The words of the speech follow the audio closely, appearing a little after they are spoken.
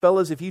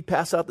Fellas, if you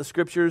pass out the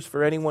scriptures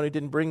for anyone who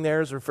didn't bring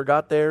theirs or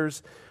forgot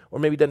theirs, or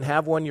maybe doesn't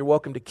have one, you're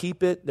welcome to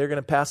keep it. They're going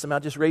to pass them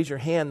out. Just raise your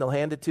hand. They'll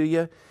hand it to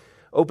you.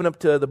 Open up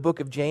to the book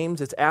of James.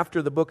 It's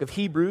after the book of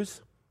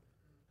Hebrews.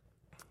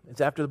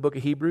 It's after the book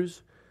of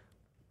Hebrews.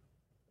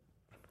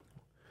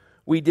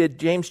 We did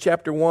James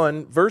chapter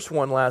 1, verse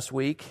 1 last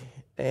week.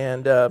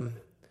 And I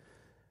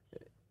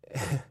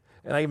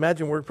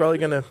imagine we're probably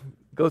going to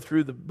go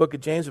through the book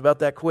of James about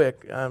that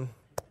quick. Now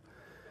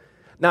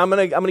I'm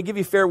going to give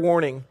you fair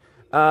warning.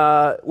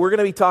 We're going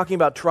to be talking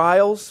about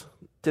trials.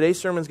 Today's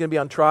sermon is going to be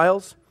on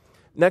trials.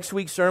 Next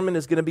week's sermon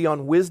is going to be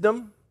on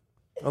wisdom.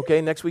 Okay,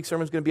 next week's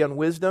sermon is going to be on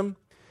wisdom.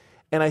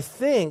 And I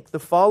think the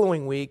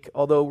following week,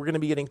 although we're going to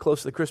be getting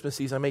close to the Christmas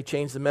season, I may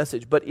change the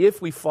message. But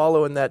if we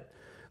follow in that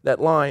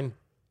line,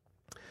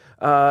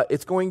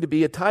 it's going to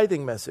be a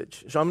tithing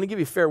message. So I'm going to give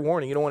you fair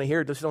warning. You don't want to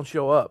hear it, just don't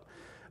show up.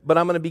 But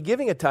I'm going to be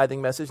giving a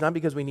tithing message, not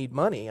because we need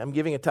money. I'm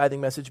giving a tithing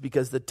message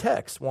because the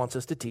text wants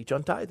us to teach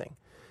on tithing.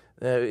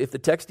 If the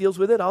text deals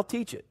with it, I'll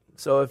teach it.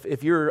 So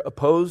if you're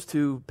opposed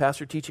to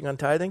pastor teaching on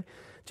tithing,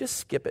 just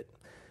skip it.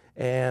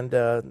 And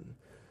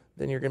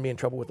then you're going to be in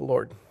trouble with the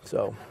Lord.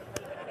 So,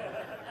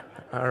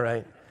 all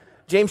right.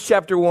 James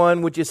chapter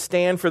 1, would you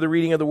stand for the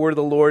reading of the word of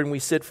the Lord, and we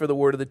sit for the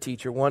word of the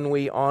teacher. One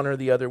we honor,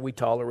 the other we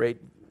tolerate.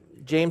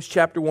 James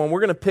chapter 1,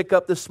 we're going to pick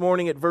up this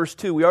morning at verse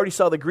 2. We already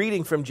saw the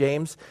greeting from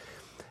James.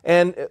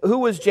 And who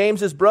was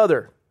James's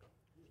brother?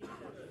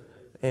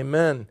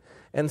 Amen.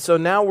 And so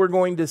now we're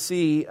going to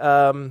see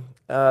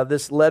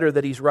this letter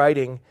that he's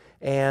writing,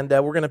 and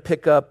we're going to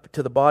pick up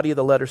to the body of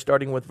the letter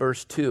starting with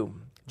verse 2.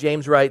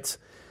 James writes,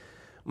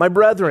 "My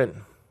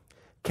brethren,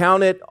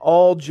 count it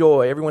all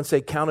joy." Everyone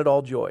say, count it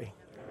all joy.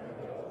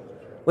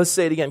 Let's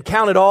say it again.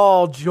 Count it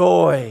all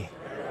joy.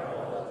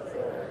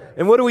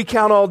 And what do we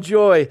count all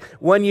joy?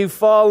 When you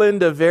fall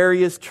into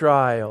various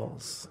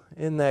trials.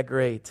 Isn't that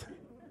great?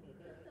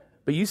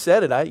 But you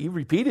said it. You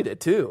repeated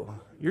it too.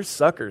 You're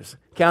suckers.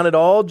 Count it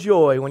all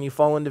joy when you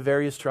fall into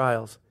various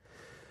trials,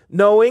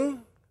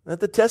 knowing that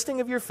the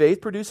testing of your faith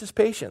produces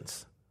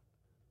patience.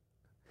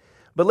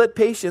 But let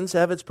patience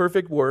have its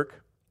perfect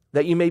work,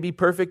 that you may be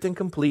perfect and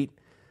complete,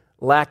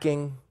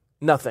 lacking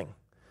nothing.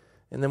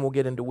 And then we'll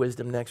get into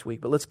wisdom next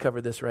week. But let's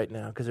cover this right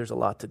now because there's a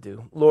lot to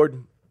do.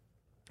 Lord,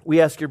 we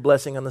ask your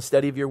blessing on the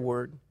study of your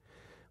word.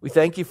 We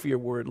thank you for your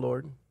word,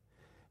 Lord.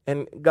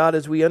 And God,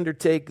 as we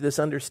undertake this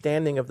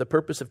understanding of the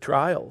purpose of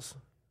trials,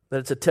 that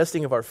it's a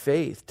testing of our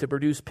faith to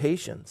produce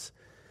patience.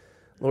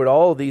 Lord,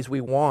 all of these we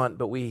want,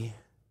 but we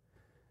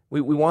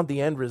want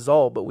the end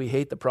result, but we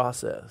hate the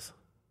process.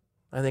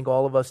 I think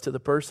all of us to the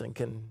person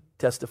can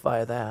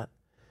testify that.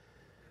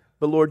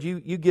 But Lord, you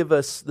give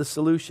us the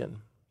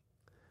solution,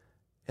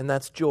 and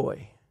that's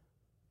joy.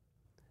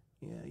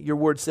 Your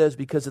word says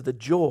because of the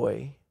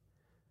joy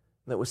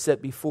that was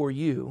set before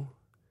you,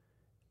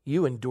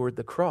 you endured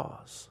the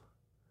cross.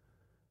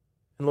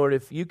 And Lord,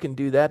 if you can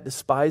do that,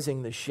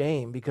 despising the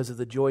shame because of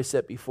the joy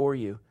set before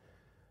you,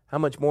 how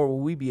much more will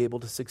we be able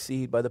to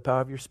succeed by the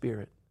power of your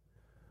Spirit?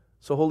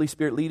 So Holy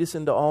Spirit, lead us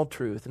into all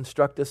truth.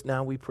 Instruct us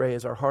now, we pray,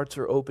 as our hearts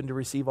are open to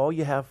receive all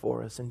you have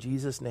for us. In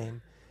Jesus'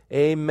 name,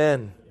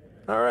 amen.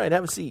 All right,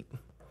 have a seat.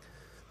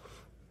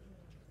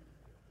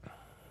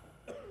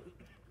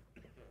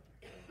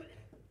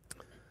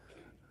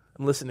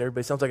 I'm listening to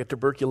everybody. Sounds like a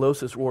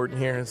tuberculosis ward in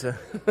here. So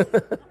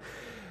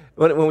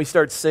when we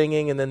start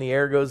singing and then the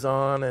air goes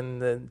on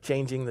and then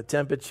changing the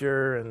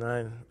temperature, and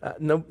I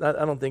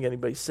don't think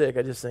anybody's sick.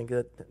 I just think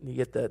that you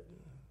get that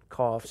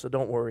cough. So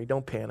don't worry,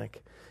 don't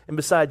panic. And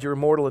besides, you're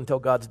immortal until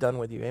God's done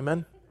with you.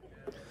 Amen?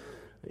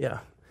 Yeah.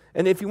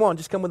 And if you want,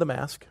 just come with a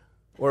mask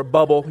or a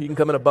bubble. You can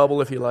come in a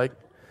bubble if you like.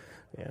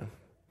 Yeah.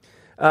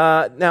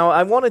 Now,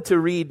 I wanted to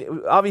read,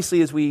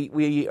 obviously, as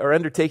we are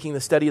undertaking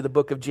the study of the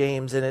book of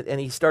James, and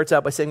he starts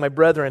out by saying, "My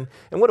brethren,"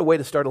 and what a way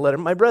to start a letter,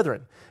 "My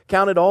brethren,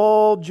 count it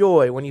all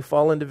joy when you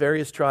fall into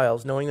various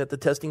trials, knowing that the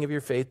testing of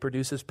your faith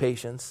produces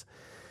patience.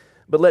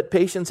 But let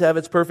patience have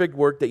its perfect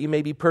work, that you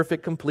may be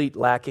perfect, complete,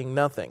 lacking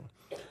nothing."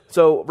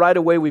 So right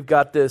away we've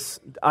got this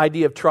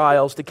idea of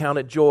trials to count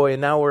it joy,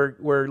 and now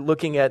we're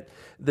looking at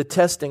the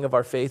testing of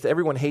our faith.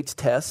 Everyone hates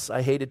tests.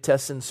 I hated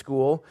tests in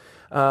school.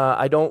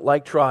 I don't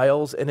like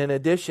trials, and in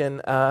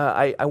addition,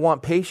 I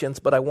want patience,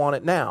 but I want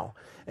it now.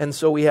 And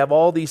so we have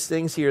all these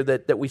things here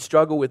that we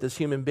struggle with as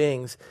human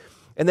beings.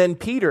 And then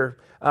Peter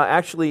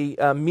actually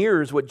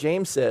mirrors what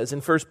James says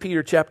in 1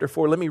 Peter chapter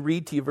 4. Let me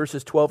read to you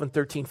verses 12 and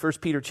 13. 1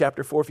 Peter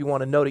chapter 4, if you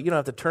want to note it. You don't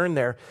have to turn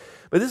there.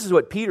 But this is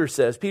what Peter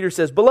says. Peter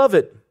says,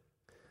 "Beloved,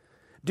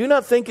 do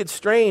not think it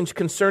strange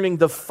concerning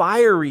the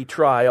fiery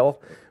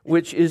trial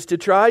which is to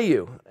try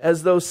you,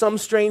 as though some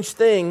strange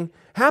thing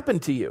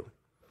happened to you.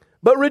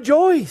 But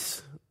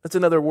rejoice." That's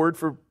another word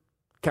for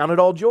count it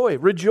all joy.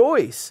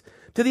 Rejoice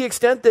to the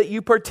extent that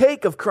you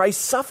partake of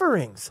Christ's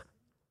sufferings,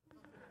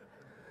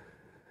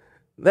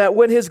 that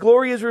when his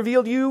glory is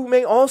revealed, you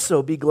may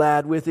also be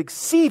glad with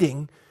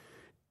exceeding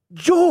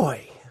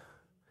joy.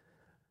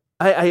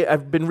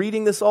 I've been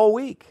reading this all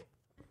week,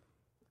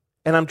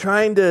 and I'm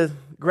trying to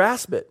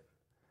grasp it.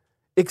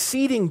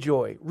 Exceeding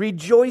joy,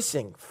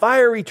 rejoicing,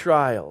 fiery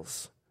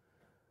trials.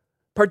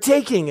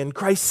 partaking in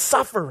Christ's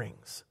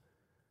sufferings.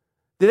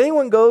 Did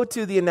anyone go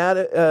to the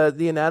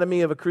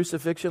anatomy of a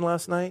crucifixion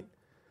last night?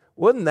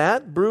 Wasn't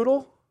that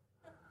brutal?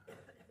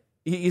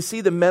 You see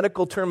the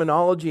medical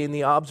terminology and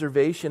the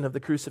observation of the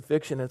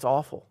crucifixion. It's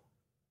awful.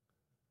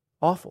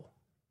 Awful.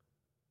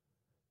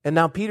 And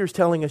now Peter's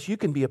telling us you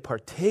can be a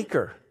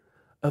partaker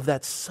of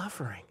that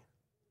suffering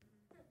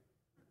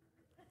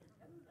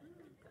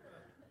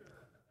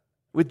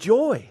with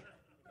joy.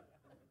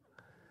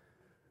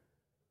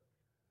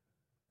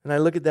 And I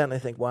look at that and I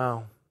think,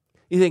 wow.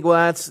 You think,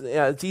 well,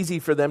 it's easy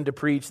for them to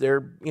preach.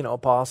 They're,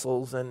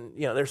 apostles and,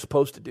 they're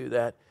supposed to do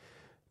that.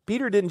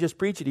 Peter didn't just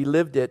preach it, he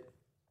lived it.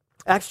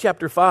 Acts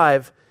chapter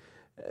 5,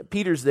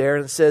 Peter's there,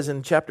 and it says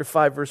in chapter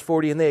 5, verse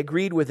 40, and they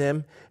agreed with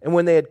him, and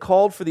when they had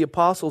called for the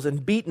apostles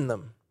and beaten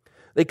them,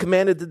 they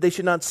commanded that they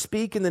should not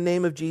speak in the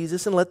name of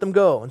Jesus and let them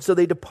go. And so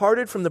they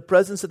departed from the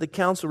presence of the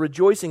council,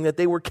 rejoicing that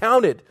they were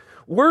counted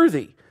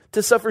worthy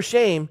to suffer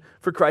shame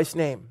for Christ's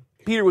name.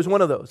 Peter was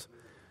one of those.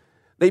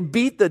 They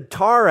beat the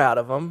tar out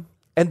of them,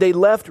 and they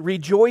left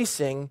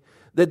rejoicing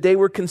that they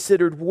were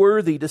considered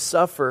worthy to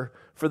suffer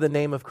for the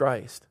name of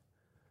Christ.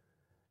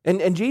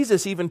 And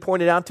Jesus even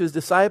pointed out to his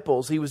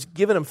disciples, he was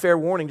giving them fair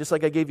warning, just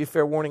like I gave you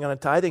fair warning on a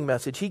tithing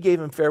message. He gave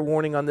them fair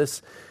warning on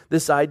this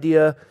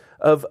idea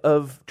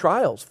of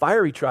trials,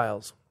 fiery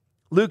trials.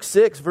 Luke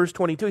 6, verse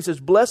 22, he says,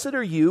 "Blessed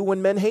are you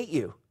when men hate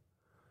you."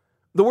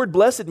 The word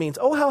blessed means,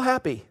 oh, how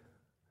happy.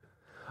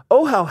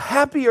 Oh, how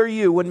happy are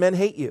you when men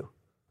hate you.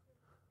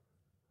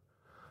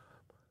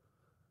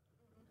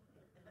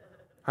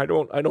 I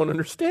don't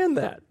understand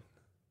that.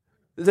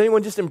 Is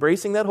anyone just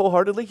embracing that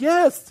wholeheartedly?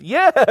 Yes.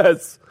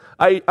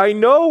 I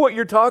know what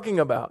you're talking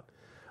about.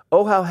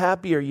 Oh, how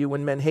happy are you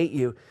when men hate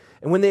you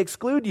and when they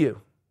exclude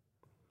you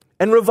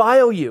and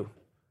revile you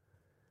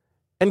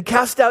and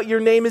cast out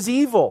your name as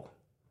evil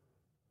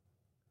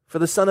for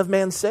the Son of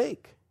Man's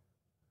sake.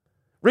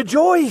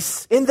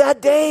 Rejoice in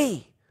that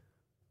day.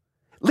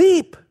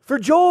 Leap for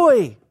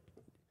joy.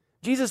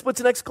 Jesus puts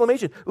an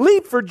exclamation.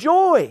 Leap for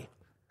joy.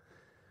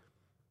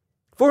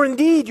 For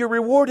indeed your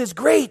reward is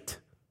great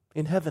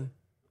in heaven.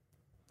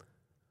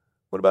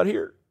 What about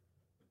here?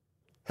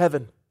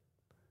 Heaven.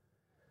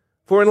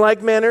 For in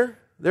like manner,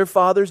 their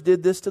fathers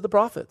did this to the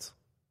prophets.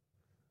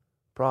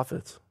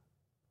 Prophets.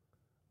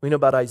 We know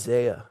about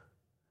Isaiah.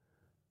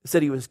 It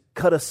said he was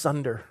cut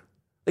asunder.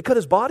 They cut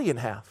his body in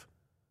half.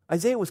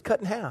 Isaiah was cut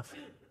in half.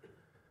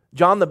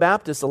 John the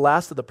Baptist, the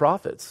last of the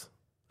prophets,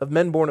 of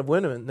men born of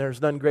women,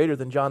 there's none greater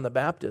than John the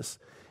Baptist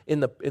in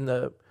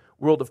the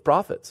world of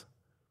prophets.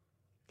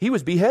 He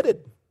was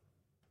beheaded.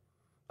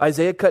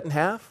 Isaiah cut in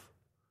half.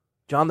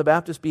 John the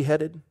Baptist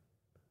beheaded.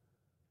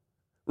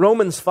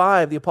 Romans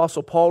 5, the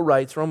Apostle Paul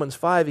writes, Romans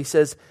 5, he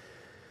says,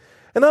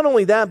 and not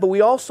only that, but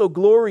we also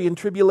glory in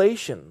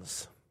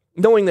tribulations,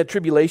 knowing that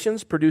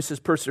tribulations produces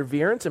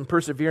perseverance, and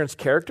perseverance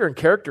character, and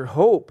character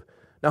hope.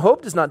 Now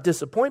hope does not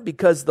disappoint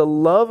because the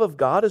love of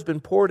God has been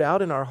poured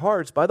out in our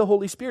hearts by the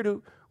Holy Spirit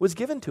who was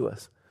given to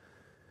us.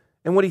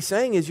 And what he's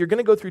saying is you're going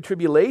to go through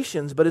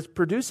tribulations, but it's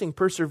producing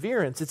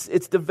perseverance.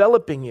 It's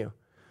developing you.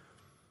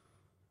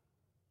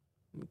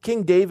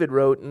 King David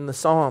wrote in the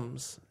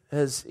Psalms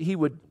as he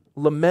would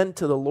lament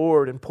to the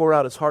Lord and pour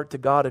out his heart to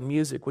God in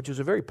music, which is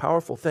a very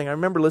powerful thing. I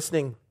remember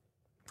listening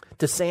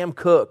to Sam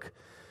Cooke.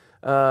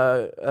 He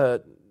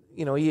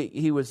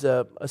was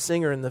a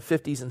singer in the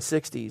 50s and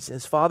 60s.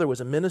 His father was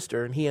a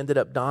minister, and he ended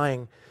up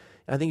dying.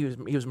 I think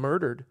he was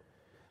murdered.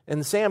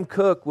 And Sam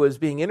Cooke was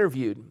being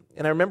interviewed.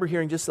 And I remember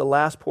hearing just the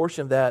last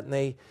portion of that, and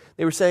they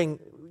were saying,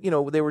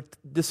 they were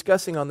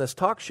discussing on this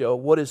talk show,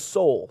 what is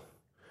soul?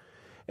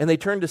 And they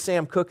turned to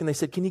Sam Cooke and they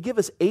said, can you give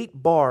us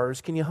 8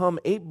 bars? Can you hum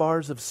 8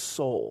 bars of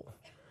soul?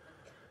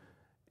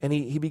 And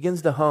he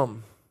begins to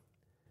hum.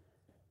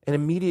 And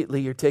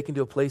immediately you're taken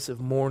to a place of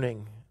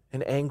mourning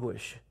and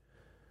anguish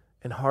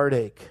and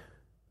heartache.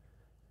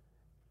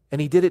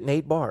 And he did it in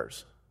 8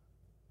 bars.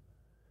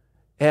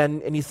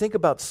 And you think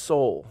about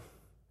soul.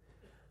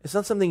 It's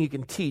not something you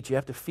can teach. You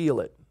have to feel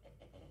it.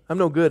 I'm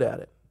no good at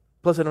it.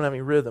 Plus, I don't have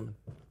any rhythm.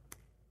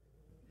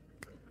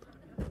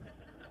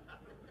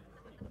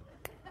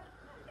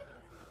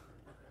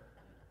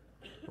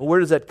 Well, where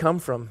does that come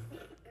from?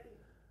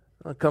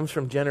 Well, it comes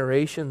from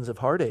generations of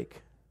heartache.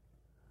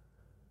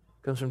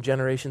 It comes from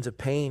generations of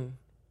pain,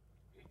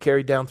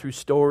 carried down through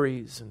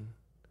stories, and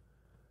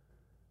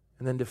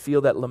then to feel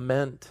that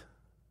lament,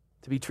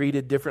 to be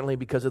treated differently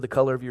because of the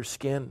color of your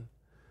skin,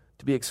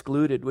 to be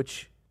excluded,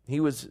 which he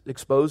was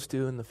exposed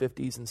to in the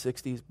 50s and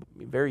 60s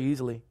very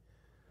easily.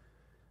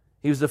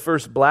 He was the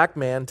first black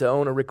man to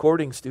own a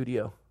recording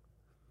studio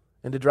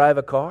and to drive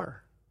a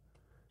car.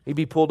 He'd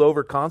be pulled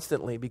over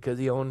constantly because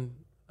he owned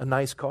a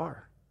nice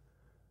car.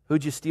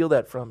 Who'd you steal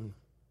that from?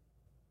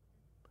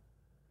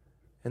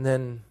 And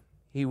then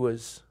he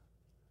was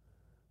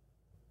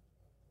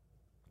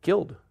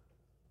killed.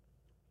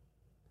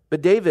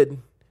 But David,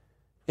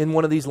 in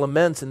one of these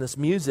laments in this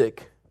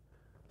music,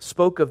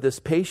 spoke of this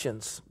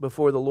patience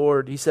before the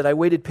Lord. He said, I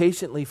waited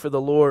patiently for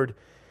the Lord,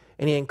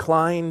 and he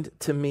inclined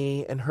to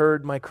me and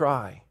heard my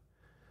cry.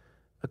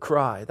 A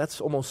cry, that's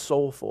almost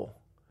soulful.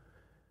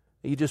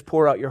 You just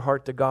pour out your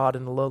heart to God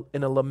in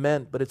a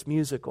lament, but it's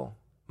musical,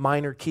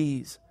 minor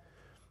keys.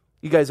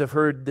 You guys have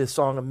heard this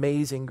song,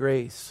 Amazing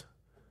Grace.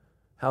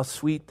 How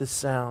sweet the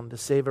sound to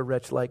save a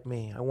wretch like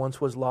me. I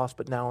once was lost,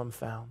 but now I'm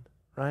found.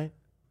 Right?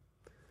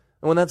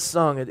 And when that's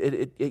sung,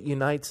 it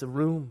unites a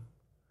room.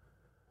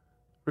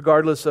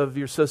 Regardless of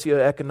your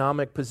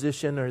socioeconomic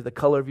position or the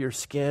color of your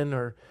skin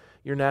or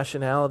your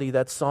nationality,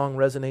 that song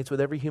resonates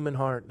with every human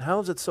heart. And how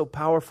is it so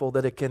powerful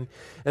that it can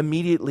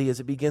immediately, as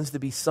it begins to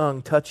be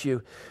sung, touch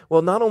you?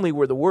 Well, not only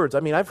were the words, I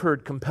mean, I've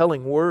heard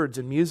compelling words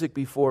in music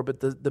before, but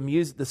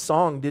the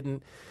song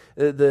didn't,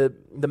 the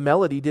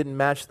melody didn't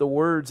match the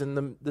words,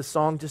 and the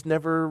song just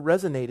never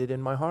resonated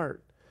in my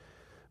heart.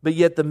 But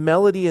yet the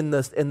melody and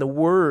the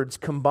words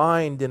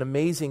combined in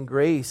Amazing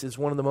Grace is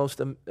one of the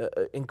most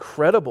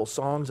incredible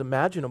songs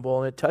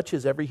imaginable, and it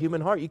touches every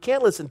human heart. You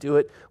can't listen to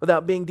it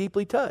without being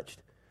deeply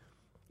touched.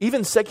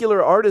 Even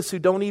secular artists who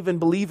don't even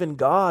believe in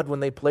God,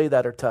 when they play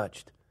that, are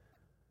touched.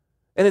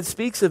 And it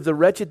speaks of the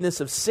wretchedness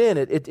of sin.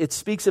 It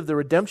speaks of the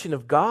redemption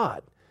of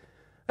God.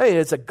 Hey,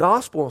 it's a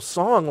gospel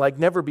song like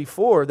never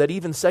before that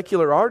even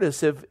secular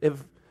artists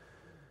have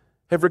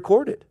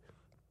recorded.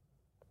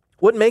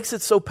 What makes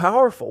it so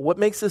powerful? What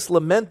makes this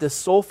lament, this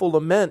soulful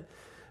lament,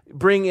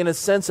 bring, in a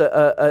sense,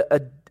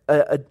 an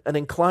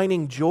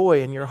inclining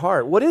joy in your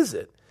heart? What is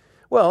it?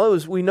 Well,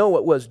 we know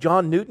what was.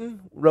 John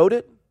Newton wrote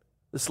it,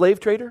 the slave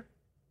trader.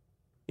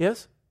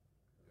 Yes?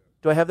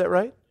 Do I have that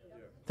right?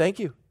 Thank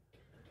you.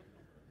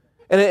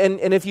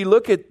 And if you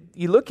look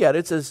at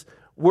it says,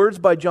 words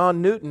by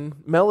John Newton,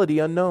 melody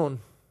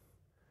unknown.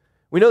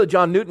 We know that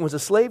John Newton was a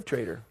slave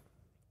trader.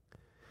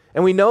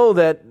 And we know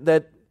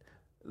that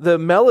the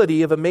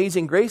melody of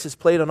Amazing Grace is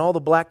played on all the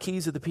black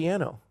keys of the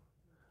piano.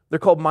 They're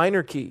called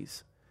minor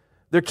keys.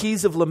 They're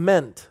keys of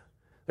lament.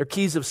 They're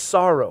keys of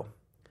sorrow.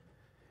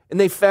 And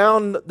they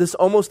found this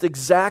almost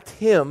exact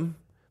hymn,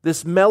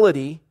 this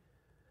melody,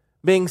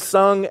 being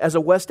sung as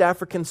a West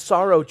African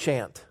sorrow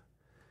chant.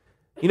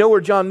 You know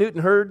where John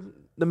Newton heard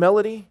the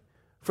melody?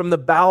 From the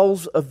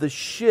bowels of the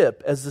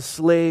ship as the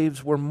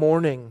slaves were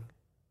mourning.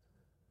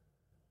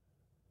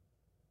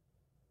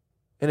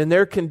 And in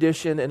their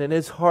condition and in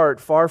his heart,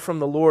 far from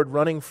the Lord,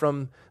 running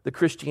from the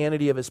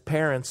Christianity of his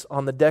parents,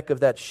 on the deck of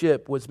that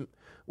ship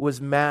was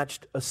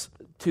matched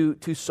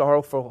two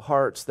sorrowful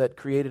hearts that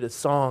created a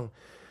song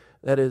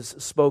that is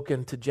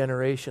spoken to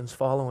generations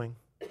following.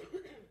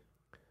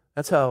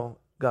 That's how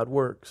God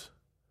works.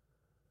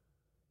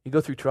 You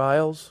go through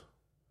trials,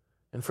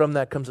 and from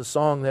that comes a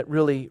song that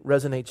really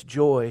resonates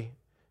joy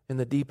in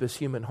the deepest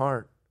human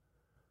heart.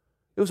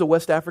 It was a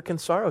West African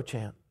sorrow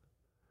chant.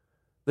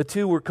 The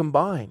two were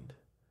combined.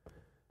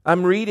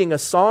 I'm reading a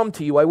psalm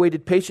to you. I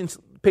waited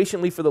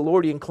patiently for the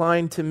Lord. He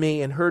inclined to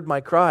me and heard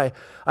my cry.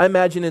 I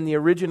imagine in the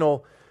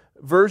original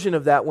version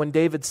of that, when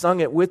David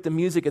sung it with the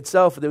music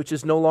itself, which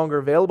is no longer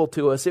available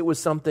to us, it was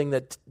something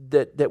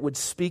that would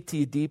speak to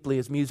you deeply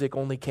as music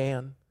only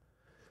can.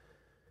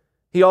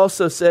 He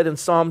also said in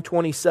Psalm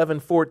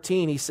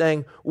 27:14, he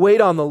sang, "Wait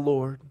on the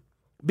Lord,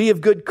 be of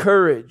good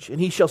courage,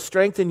 and he shall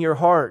strengthen your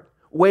heart.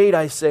 Wait,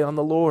 I say, on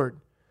the Lord."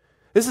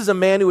 This is a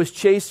man who was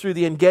chased through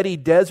the En-Gedi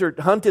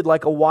desert, hunted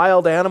like a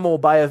wild animal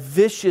by a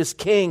vicious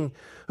king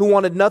who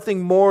wanted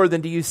nothing more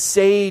than to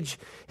assuage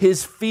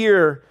his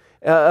fear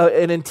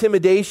and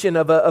intimidation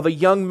of a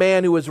young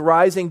man who was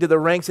rising to the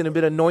ranks and had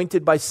been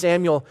anointed by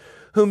Samuel,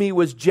 whom he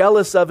was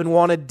jealous of and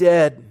wanted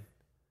dead.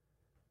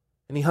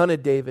 And he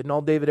hunted David, and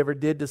all David ever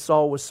did to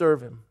Saul was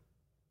serve him.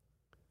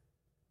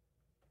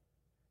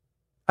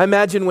 I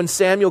imagine when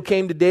Samuel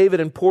came to David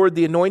and poured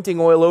the anointing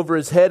oil over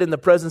his head in the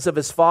presence of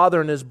his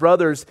father and his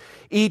brothers,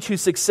 each who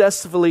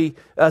successively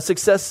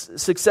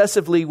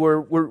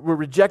were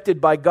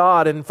rejected by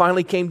God, and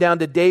finally came down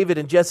to David,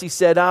 and Jesse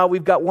said,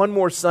 we've got one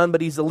more son,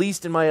 but he's the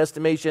least in my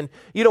estimation.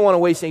 You don't want to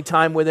waste any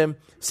time with him.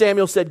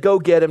 Samuel said, go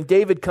get him.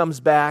 David comes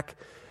back,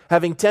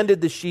 having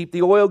tended the sheep.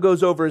 The oil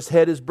goes over his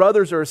head. His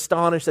brothers are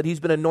astonished that he's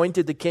been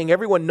anointed the king.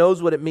 Everyone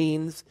knows what it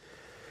means.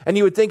 And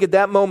you would think at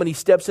that moment he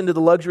steps into the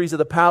luxuries of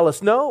the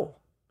palace. No,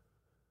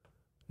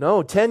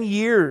 10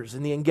 years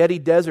in the En-Gedi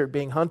desert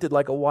being hunted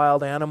like a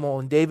wild animal,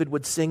 and David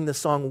would sing the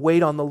song,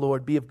 "Wait on the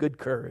Lord, be of good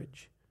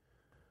courage,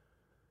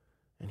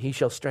 and he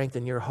shall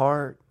strengthen your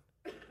heart."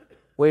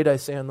 Wait, I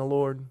say, on the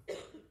Lord.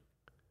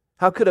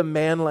 How could a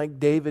man like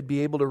David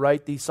be able to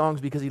write these songs?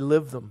 Because he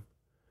lived them.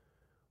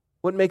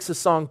 What makes a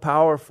song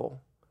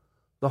powerful?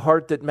 The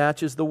heart that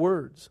matches the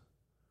words.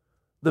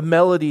 The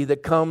melody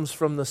that comes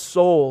from the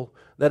soul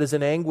that is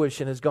in anguish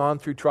and has gone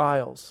through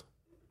trials.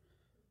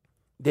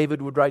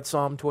 David would write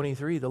Psalm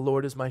 23, "The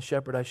Lord is my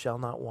shepherd, I shall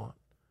not want."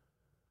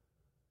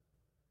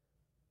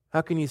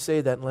 How can you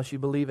say that unless you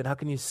believe it? How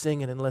can you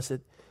sing it unless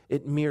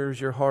it mirrors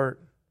your heart?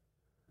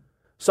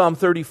 Psalm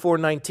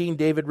 34:19,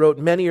 David wrote,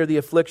 "Many are the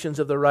afflictions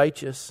of the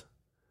righteous,"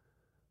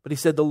 but he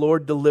said the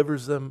Lord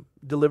delivers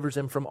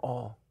him from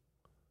all.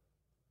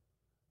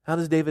 How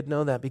does David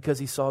know that? Because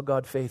he saw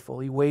God faithful.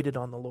 He waited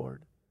on the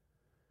Lord.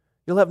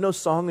 You'll have no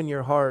song in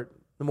your heart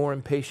the more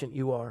impatient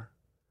you are.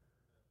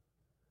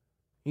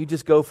 You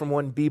just go from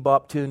one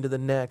bebop tune to the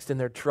next, and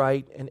they're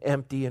trite and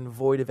empty and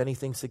void of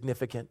anything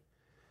significant.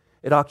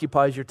 It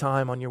occupies your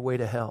time on your way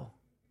to hell.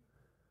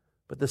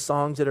 But the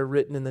songs that are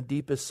written in the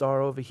deepest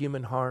sorrow of a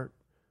human heart,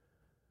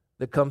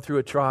 that come through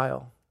a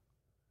trial,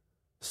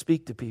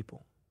 speak to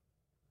people.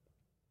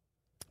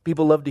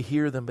 People love to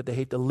hear them, but they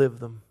hate to live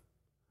them.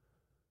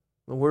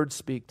 The words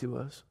speak to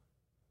us.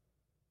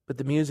 But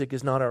the music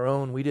is not our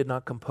own. We did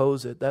not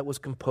compose it. That was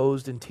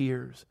composed in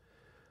tears.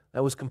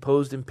 That was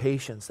composed in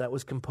patience. That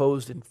was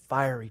composed in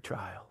fiery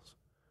trials.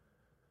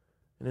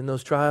 And in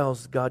those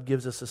trials, God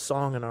gives us a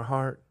song in our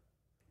heart.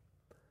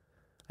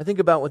 I think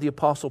about what the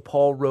Apostle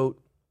Paul wrote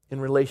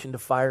in relation to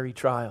fiery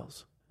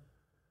trials.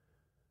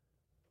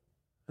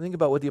 I think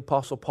about what the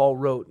Apostle Paul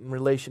wrote in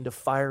relation to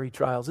fiery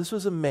trials. This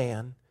was a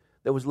man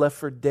that was left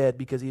for dead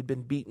because he had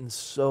been beaten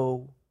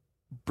so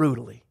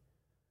brutally.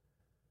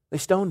 They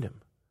stoned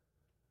him.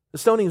 The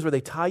stoning is where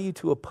they tie you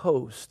to a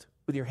post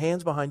with your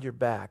hands behind your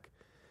back,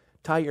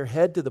 tie your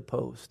head to the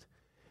post,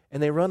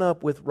 and they run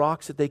up with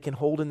rocks that they can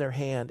hold in their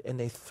hand, and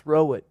they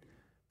throw it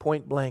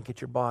point blank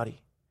at your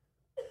body.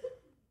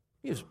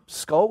 His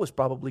skull was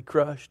probably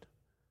crushed.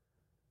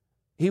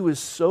 He was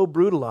so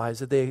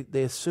brutalized that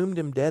they assumed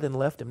him dead and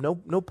left him.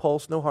 No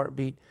pulse, no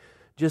heartbeat,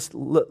 just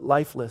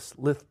lifeless,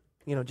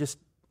 just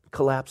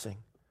collapsing.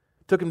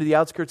 Took him to the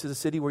outskirts of the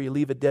city where you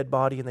leave a dead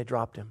body, and they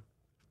dropped him.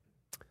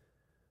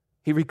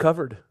 He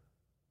recovered,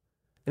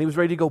 and he was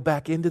ready to go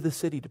back into the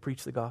city to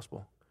preach the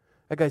gospel.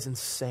 That guy's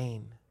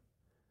insane.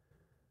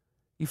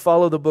 You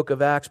follow the book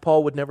of Acts,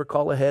 Paul would never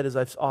call ahead, as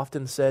I've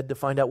often said, to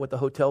find out what the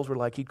hotels were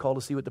like. He'd call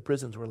to see what the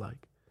prisons were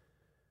like.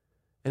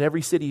 In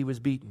every city he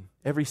was beaten,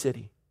 every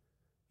city.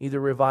 Either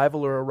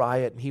revival or a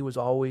riot, and he was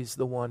always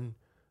the one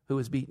who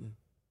was beaten.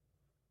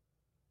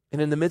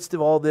 And in the midst of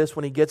all this,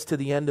 when he gets to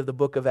the end of the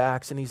book of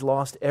Acts and he's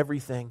lost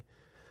everything,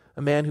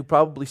 a man who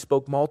probably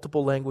spoke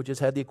multiple languages,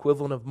 had the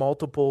equivalent of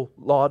multiple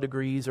law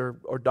degrees or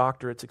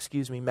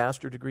doctorates,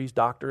 master degrees,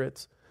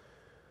 doctorates,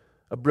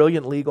 a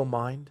brilliant legal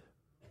mind,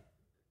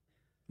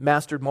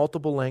 mastered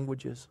multiple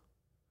languages.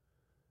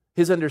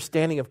 His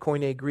understanding of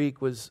Koine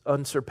Greek was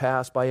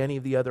unsurpassed by any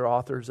of the other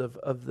authors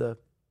of the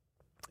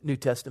New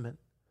Testament.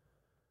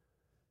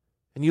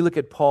 And you look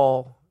at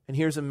Paul, and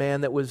here's a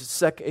man that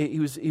was he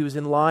was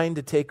in line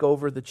to take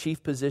over the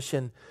chief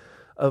position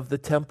of the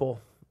temple.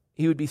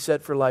 He would be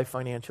set for life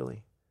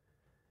financially.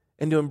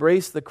 And to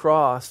embrace the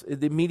cross,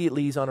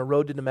 immediately he's on a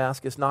road to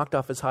Damascus, knocked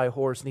off his high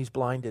horse, and he's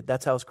blinded.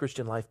 That's how his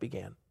Christian life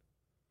began.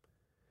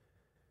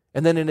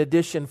 And then in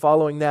addition,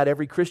 following that,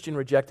 every Christian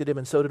rejected him,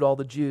 and so did all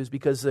the Jews,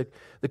 because the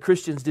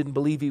Christians didn't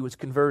believe he was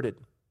converted.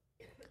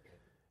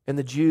 And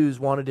the Jews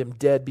wanted him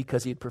dead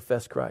because he had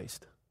professed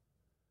Christ.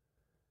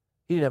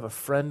 He didn't have a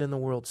friend in the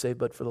world save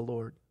but for the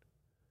Lord.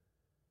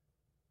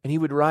 And he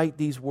would write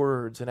these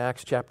words in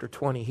Acts chapter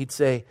 20. He'd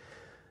say,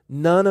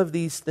 "None of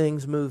these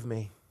things move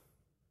me."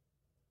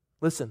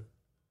 Listen.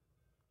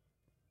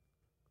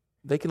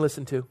 They can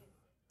listen too.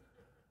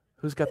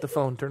 Who's got the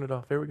phone? Turn it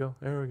off. There we go.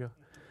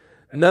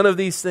 None of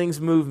these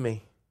things move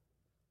me.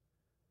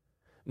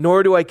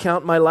 Nor do I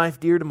count my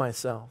life dear to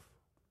myself,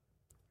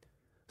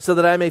 so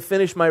that I may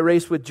finish my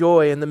race with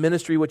joy in the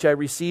ministry which I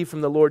received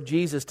from the Lord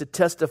Jesus to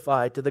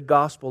testify to the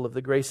gospel of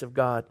the grace of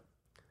God.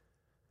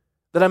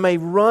 That I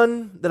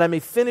may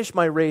finish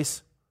my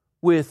race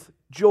with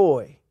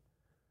joy.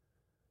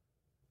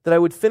 That I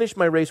would finish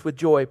my race with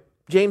joy.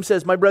 James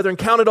says, "My brethren,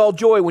 count it all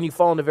joy when you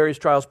fall into various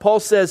trials." Paul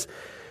says,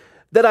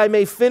 "That I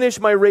may finish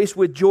my race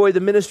with joy, the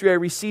ministry I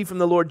received from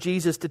the Lord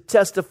Jesus to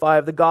testify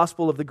of the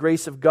gospel of the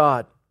grace of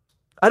God."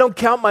 I don't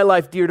count my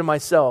life dear to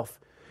myself.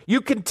 You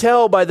can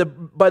tell by the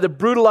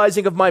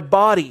brutalizing of my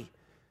body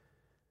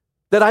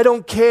that I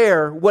don't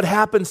care what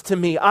happens to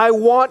me. I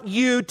want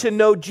you to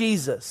know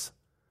Jesus.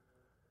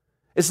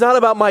 It's not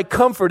about my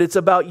comfort, it's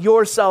about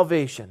your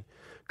salvation.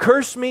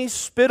 Curse me,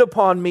 spit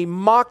upon me,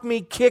 mock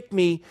me, kick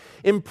me,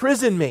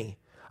 imprison me.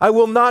 I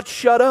will not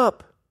shut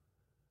up.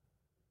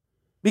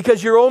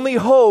 Because your only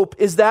hope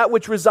is that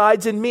which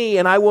resides in me,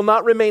 and I will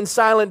not remain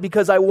silent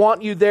because I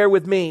want you there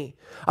with me.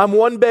 I'm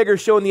one beggar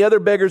showing the other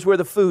beggars where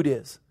the food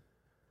is.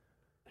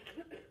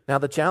 Now,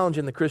 the challenge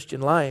in the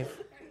Christian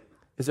life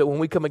is that when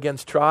we come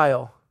against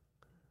trial,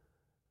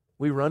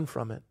 we run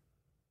from it.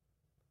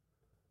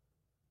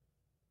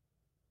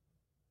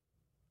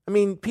 I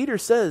mean, Peter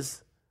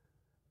says,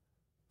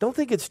 don't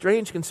think it's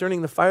strange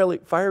concerning the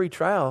fiery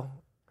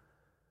trial,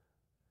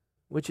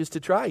 which is to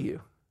try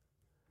you.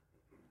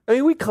 I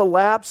mean, we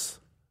collapse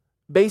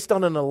based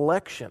on an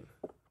election.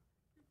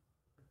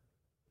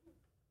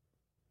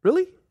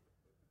 Really?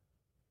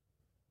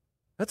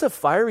 That's a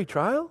fiery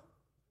trial?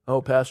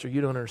 Oh, Pastor,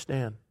 you don't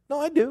understand. No,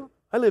 I do.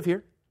 I live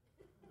here.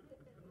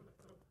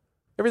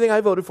 Everything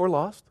I voted for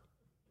lost.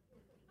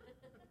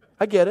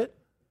 I get it.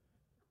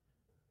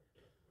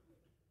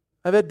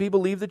 I've had people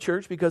leave the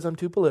church because I'm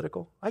too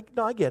political. I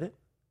get it.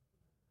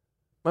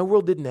 My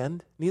world didn't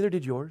end. Neither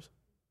did yours.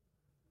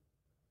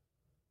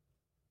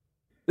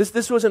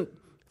 This wasn't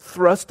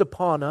thrust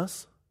upon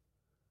us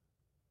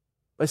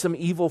by some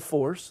evil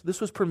force.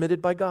 This was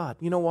permitted by God.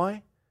 You know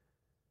why?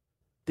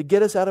 to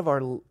get us out of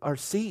our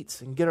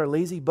seats and get our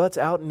lazy butts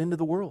out and into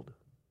the world.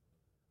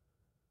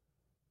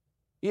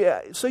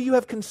 Yeah, so you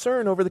have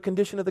concern over the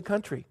condition of the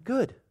country.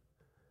 Good.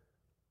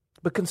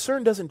 But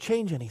concern doesn't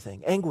change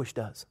anything. Anguish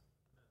does.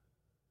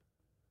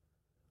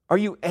 Are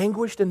you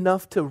anguished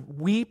enough to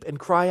weep and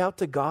cry out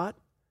to God?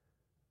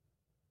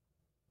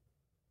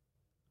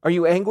 Are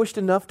you anguished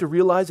enough to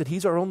realize that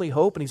He's our only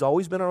hope and He's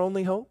always been our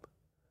only hope?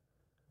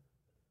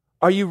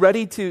 Are you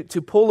ready to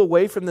pull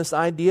away from this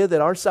idea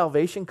that our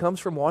salvation comes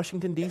from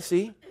Washington,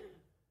 D.C.?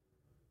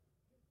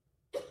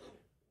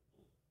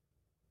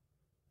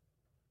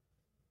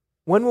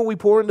 When will we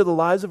pour into the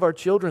lives of our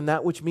children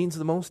that which means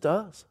the most to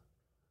us?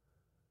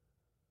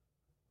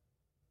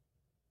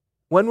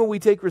 When will we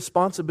take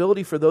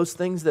responsibility for those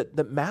things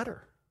that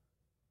matter?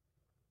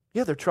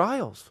 Yeah, they're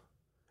trials,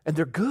 and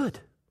they're good.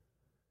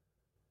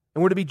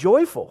 And we're to be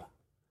joyful.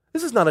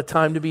 This is not a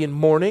time to be in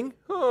mourning.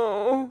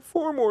 Oh,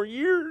 4 more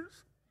years.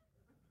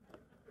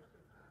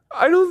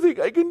 I don't think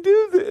I can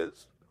do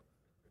this.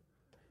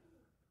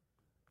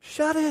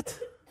 Shut it.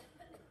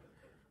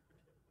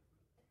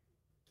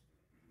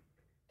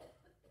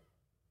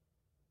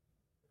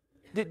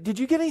 Did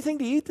you get anything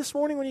to eat this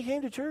morning when you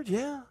came to church?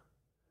 Yeah.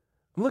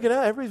 I'm looking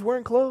out. Everybody's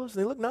wearing clothes.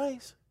 They look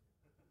nice.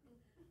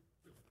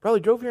 Probably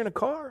drove here in a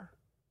car.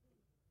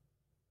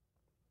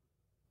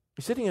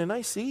 You're sitting in a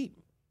nice seat.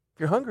 If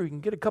you're hungry, you can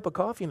get a cup of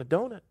coffee and a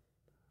donut.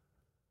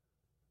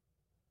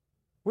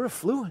 We're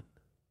affluent.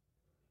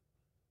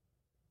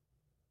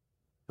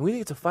 And we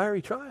think it's a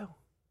fiery trial.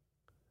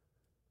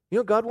 You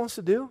know what God wants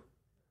to do?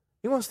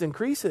 He wants to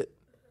increase it.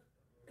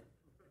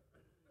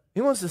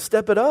 He wants to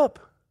step it up.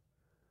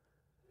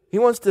 He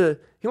wants to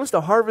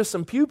harvest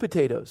some pew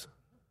potatoes.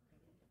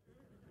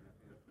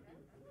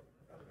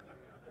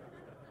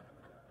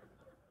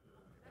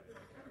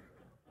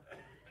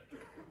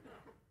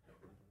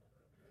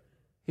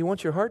 He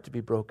wants your heart to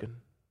be broken.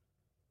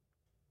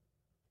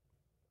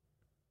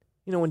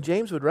 You know, when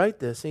James would write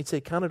this, and he'd say,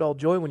 count it all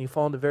joy when you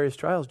fall into various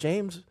trials.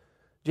 James,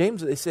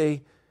 they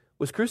say,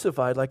 was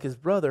crucified like his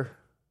brother.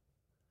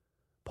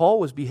 Paul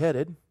was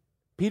beheaded.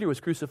 Peter was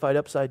crucified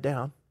upside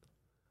down.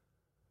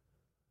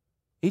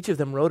 Each of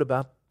them wrote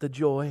about the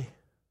joy.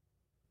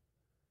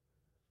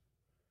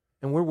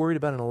 And we're worried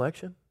about an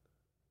election?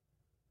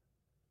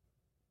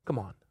 Come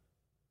on.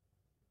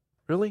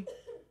 Really?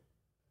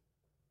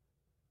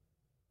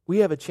 We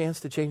have a chance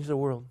to change the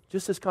world,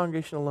 just this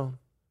congregation alone.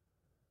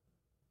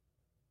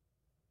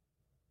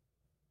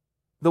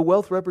 The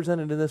wealth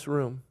represented in this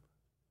room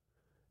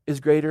is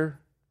greater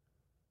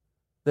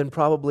than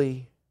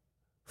probably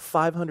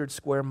 500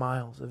 square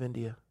miles of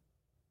India.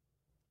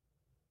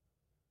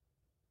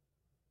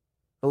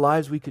 The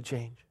lives we could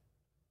change.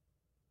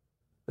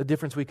 The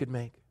difference we could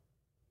make.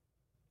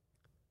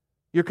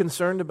 You're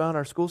concerned about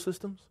our school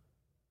systems?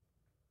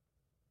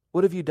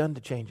 What have you done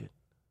to change it?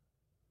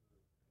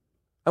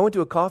 I went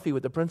to a coffee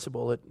with the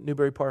principal at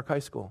Newbury Park High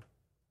School.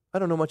 I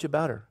don't know much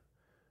about her,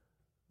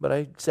 but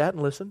I sat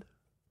and listened.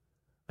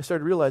 I started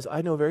to realize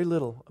I know very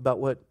little about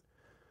what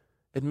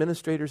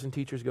administrators and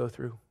teachers go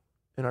through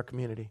in our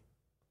community.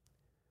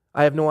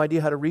 I have no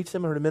idea how to reach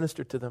them or to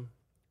minister to them,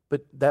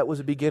 but that was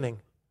a beginning.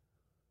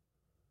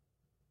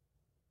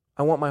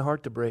 I want my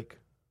heart to break.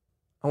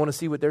 I want to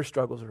see what their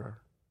struggles are.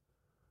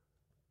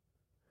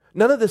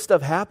 None of this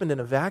stuff happened in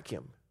a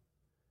vacuum.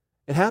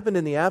 It happened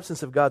in the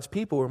absence of God's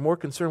people who were more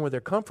concerned with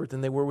their comfort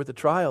than they were with the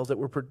trials that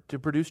were to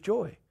produce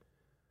joy.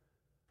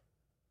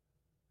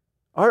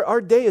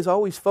 Our day is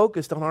always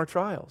focused on our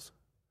trials.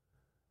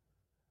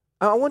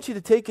 I want you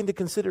to take into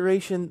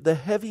consideration the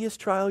heaviest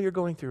trial you're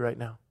going through right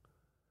now.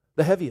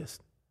 The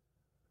heaviest.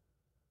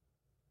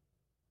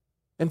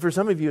 And for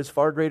some of you, it's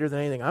far greater than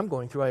anything I'm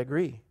going through, I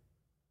agree.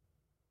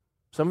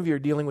 Some of you are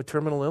dealing with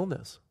terminal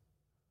illness,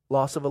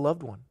 loss of a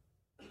loved one.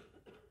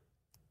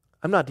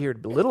 I'm not here to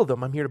belittle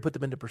them. I'm here to put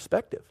them into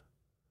perspective.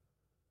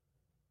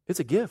 It's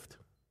a gift.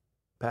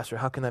 Pastor,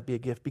 how can that be a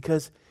gift?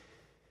 Because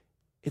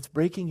it's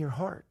breaking your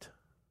heart.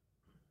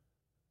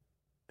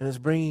 And it's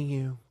bringing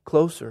you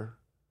closer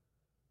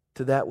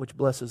to that which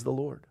blesses the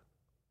Lord.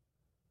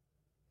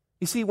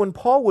 You see, when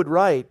Paul would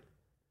write,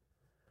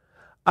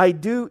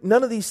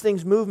 none of these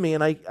things move me,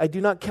 and I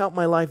do not count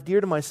my life dear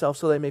to myself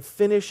so that I may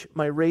finish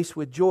my race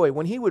with joy.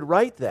 When he would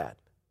write that,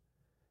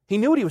 he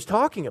knew what he was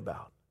talking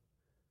about.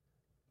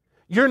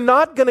 You're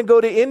not going to go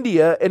to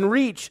India and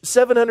reach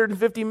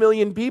 750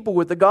 million people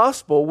with the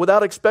gospel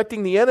without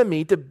expecting the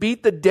enemy to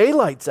beat the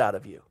daylights out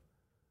of you.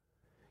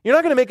 You're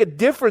not going to make a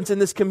difference in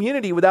this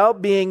community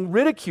without being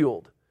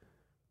ridiculed.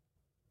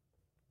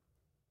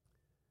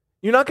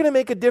 You're not going to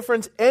make a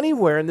difference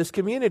anywhere in this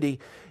community.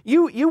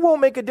 You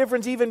won't make a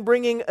difference even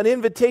bringing an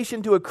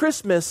invitation to a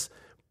Christmas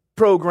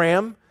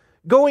program,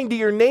 going to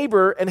your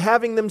neighbor and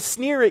having them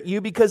sneer at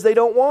you because they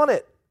don't want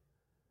it.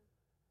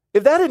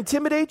 If that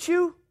intimidates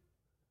you,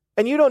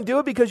 and you don't do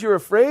it because you're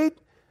afraid,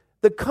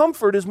 the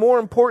comfort is more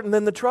important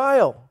than the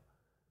trial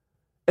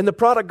and the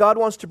product God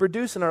wants to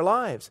produce in our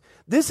lives.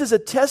 This is a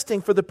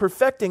testing for the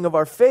perfecting of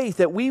our faith,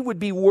 that we would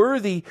be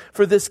worthy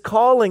for this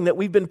calling that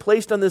we've been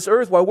placed on this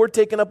earth while we're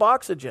taking up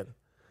oxygen.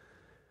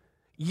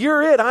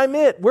 You're it, I'm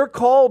it. We're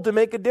called to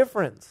make a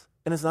difference.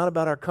 And it's not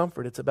about our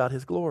comfort, it's about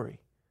His glory.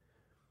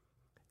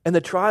 And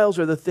the trials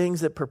are the things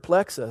that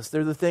perplex us.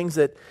 They're the things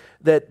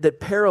that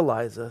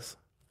paralyze us.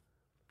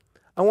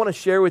 I want to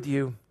share with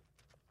you,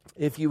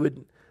 if you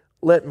would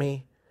let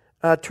me,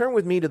 turn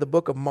with me to the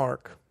book of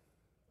Mark,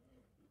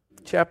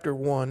 chapter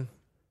 1.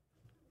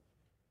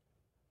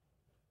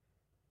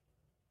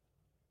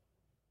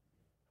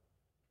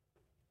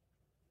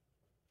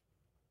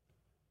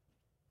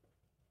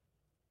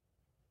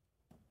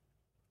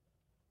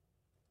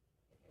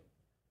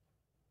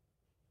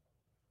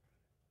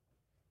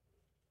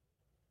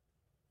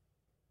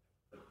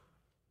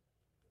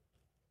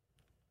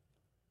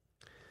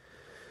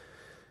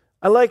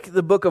 I like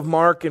the book of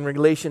Mark in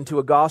relation to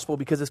a gospel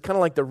because it's kind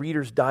of like the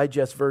Reader's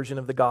Digest version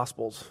of the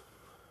Gospels.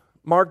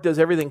 Mark does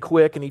everything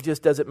quick, and he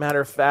just does it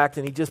matter of fact,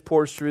 and he just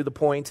pours through the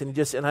points,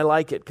 and I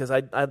like it because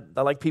I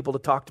like people to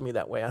talk to me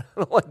that way. I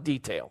don't like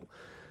detail.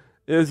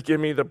 Just give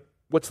me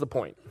what's the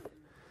point?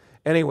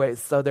 Anyway,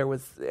 so there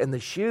was, and the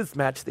shoes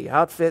matched the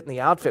outfit, and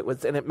the outfit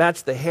was, and it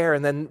matched the hair,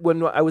 and then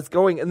when I was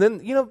going, and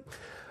then,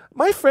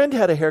 my friend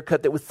had a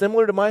haircut that was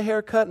similar to my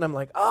haircut, and I'm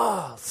like,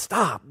 oh,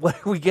 stop.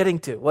 What are we getting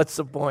to? What's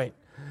the point?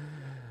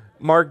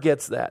 Mark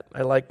gets that.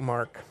 I like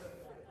Mark.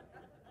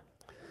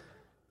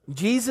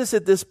 Jesus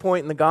at this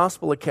point in the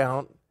gospel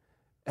account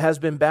has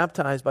been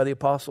baptized by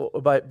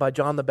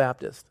John the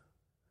Baptist.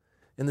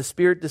 And the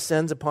Spirit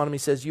descends upon him. He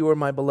says, "You are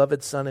my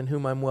beloved Son in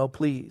whom I'm well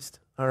pleased."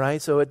 All right?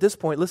 So at this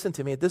point, listen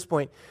to me. At this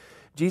point,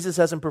 Jesus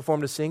hasn't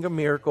performed a single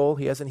miracle.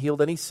 He hasn't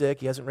healed any sick.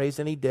 He hasn't raised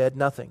any dead.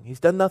 Nothing.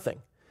 He's done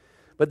nothing.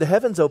 But the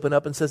heavens open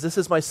up and says, "This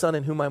is my Son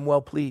in whom I'm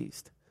well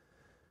pleased."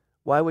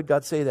 Why would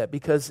God say that?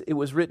 Because it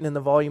was written in the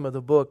volume of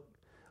the book.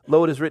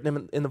 Lo, it is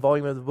written in the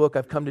volume of the book,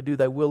 "I've come to do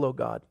thy will, O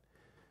God."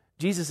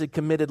 Jesus had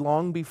committed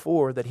long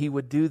before that he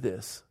would do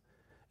this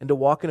and to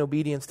walk in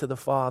obedience to the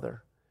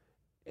Father.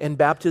 And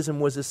baptism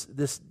was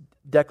this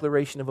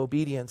declaration of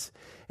obedience,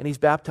 and he's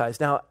baptized.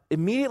 Now,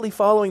 immediately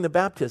following the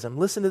baptism,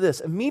 listen to this,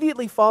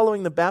 immediately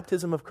following the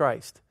baptism of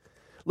Christ,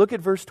 look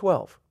at verse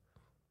 12.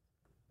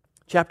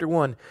 Chapter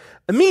 1.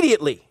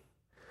 Immediately,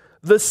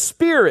 the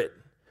Spirit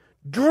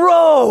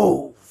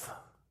drove.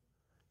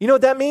 You know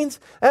what that means?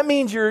 That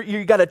means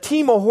you got a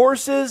team of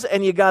horses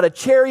and you got a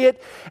chariot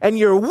and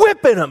you're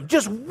whipping them,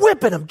 just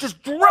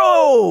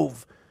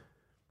drove.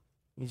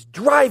 He's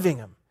driving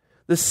them.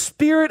 The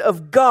Spirit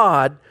of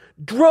God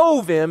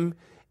drove him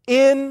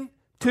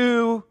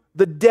into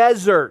the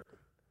desert.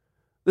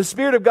 The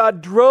Spirit of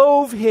God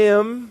drove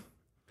him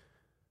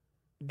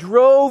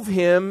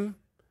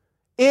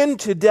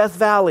into Death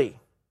Valley.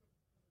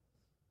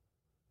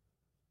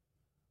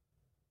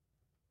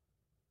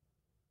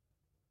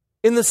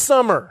 In the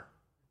summer.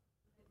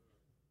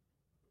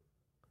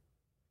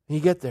 And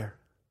you get there.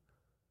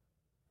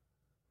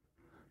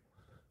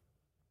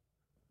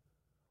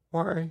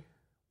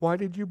 Why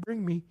did you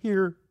bring me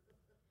here?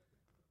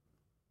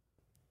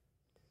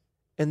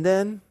 And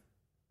then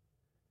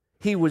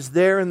he was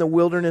there in the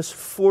wilderness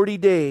 40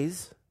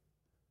 days.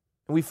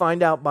 And we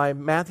find out by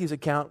Matthew's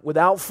account,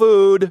 without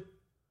food,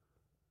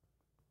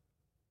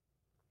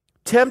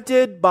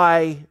 tempted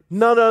by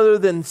none other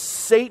than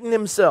Satan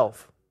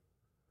himself.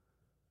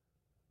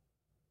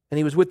 And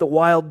he was with the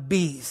wild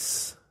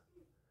beasts.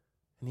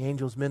 And the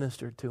angels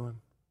ministered to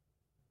him.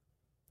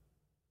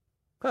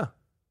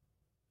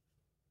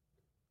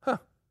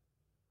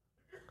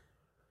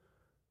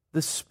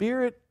 The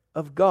Spirit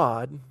of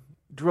God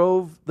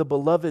drove the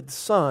beloved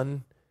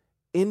Son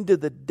into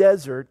the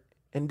desert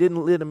and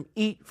didn't let him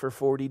eat for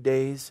 40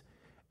 days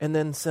and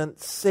then sent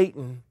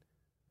Satan.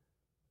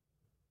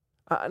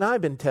 And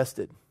I've been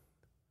tested.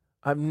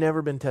 I've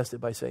never been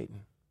tested by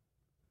Satan.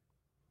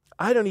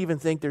 I don't even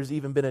think there's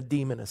even been a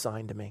demon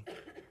assigned to me.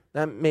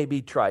 That may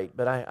be trite,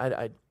 but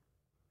I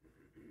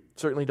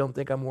certainly don't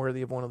think I'm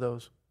worthy of one of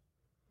those.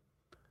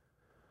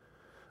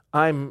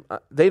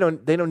 They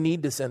don't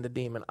need to send a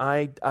demon.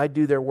 I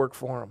do their work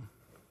for them.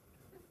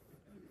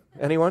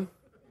 Anyone?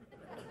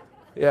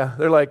 Yeah,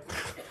 they're like,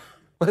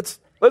 let's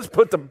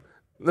put the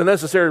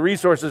necessary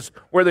resources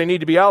where they need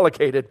to be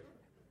allocated.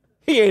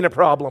 He ain't a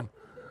problem.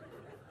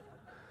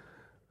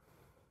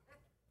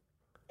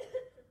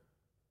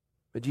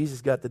 But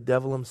Jesus got the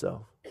devil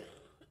himself.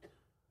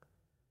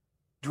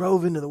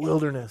 Drove into the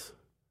wilderness.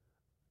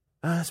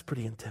 That's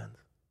pretty intense.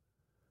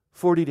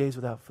 40 days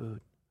without food.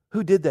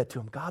 Who did that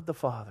to him? God the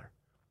Father.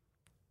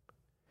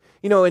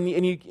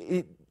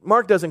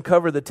 Mark doesn't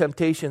cover the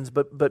temptations,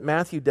 but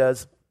Matthew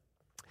does.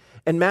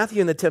 And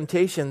Matthew in the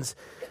temptations,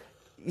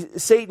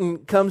 Satan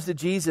comes to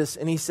Jesus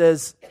and he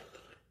says,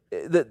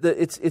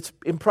 it's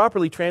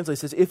improperly translated.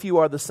 It says, "If you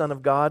are the Son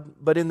of God,"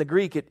 but in the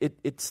Greek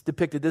it's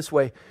depicted this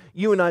way: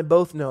 "You and I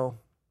both know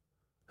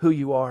who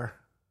you are,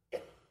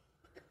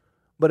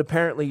 but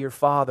apparently your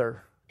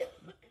Father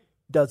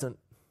doesn't.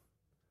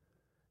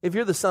 If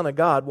you're the Son of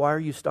God, why are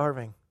you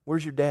starving?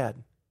 Where's your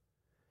dad?"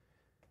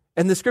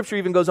 And the scripture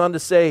even goes on to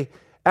say,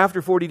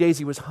 after 40 days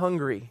he was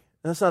hungry.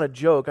 And that's not a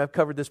joke. I've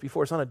covered this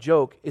before. It's not a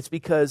joke. It's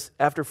because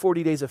after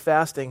 40 days of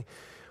fasting,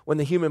 when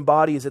the human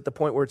body is at the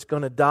point where it's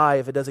going to die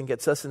if it doesn't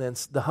get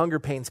sustenance, the hunger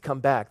pains come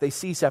back. They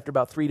cease after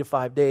about 3 to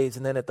 5 days,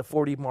 and then at the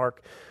 40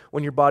 mark,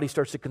 when your body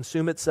starts to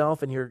consume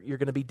itself and you're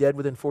going to be dead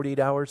within 48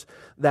 hours,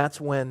 that's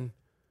when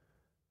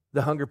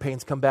the hunger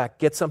pains come back.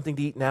 Get something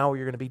to eat now or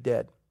you're going to be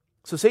dead.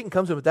 So Satan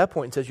comes to him at that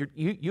point and says,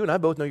 you and I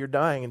both know you're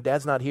dying and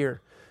Dad's not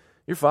here.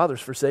 Your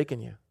father's forsaken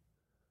you.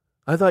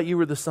 I thought you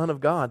were the Son of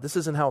God. This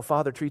isn't how a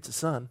father treats a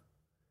son.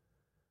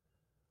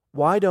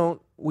 Why don't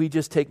we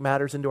just take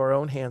matters into our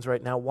own hands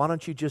right now? Why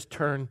don't you just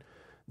turn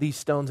these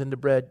stones into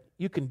bread?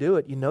 You can do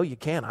it. You know you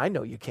can. I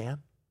know you can.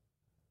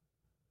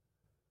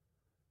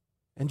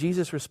 And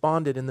Jesus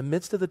responded in the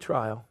midst of the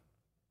trial,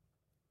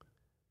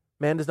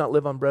 man does not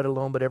live on bread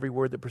alone, but every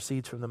word that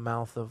proceeds from the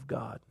mouth of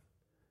God.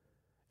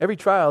 Every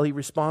trial, he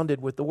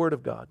responded with the word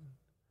of God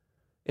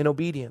in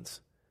obedience.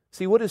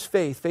 See, what is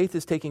faith? Faith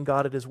is taking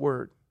God at his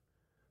word.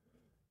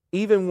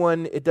 Even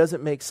when it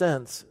doesn't make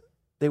sense,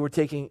 he was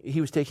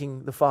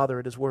taking the Father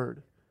at his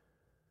word.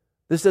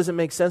 This doesn't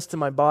make sense to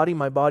my body.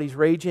 My body's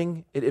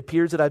raging. It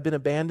appears that I've been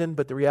abandoned,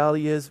 but the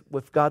reality is,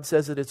 if God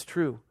says it, it's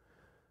true.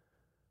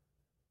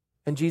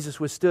 And Jesus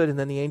withstood, and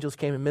then the angels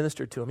came and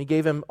ministered to him. He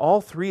gave him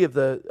all three of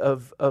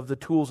the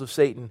tools of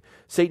Satan.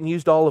 Satan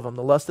used all of them: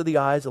 the lust of the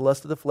eyes, the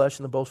lust of the flesh,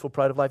 and the boastful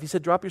pride of life. He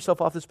said, drop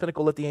yourself off this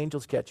pinnacle, let the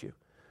angels catch you.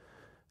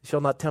 You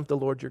shall not tempt the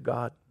Lord your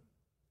God.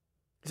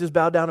 He says,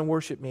 bow down and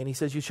worship me. And he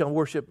says, you shall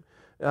worship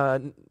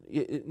no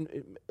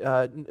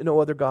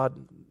other God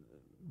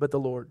but the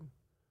Lord.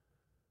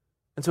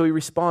 And so he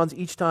responds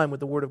each time with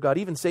the word of God.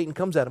 Even Satan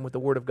comes at him with the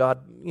word of God,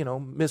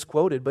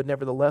 misquoted, but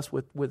nevertheless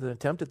with an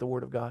attempt at the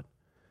word of God.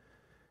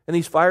 And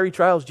these fiery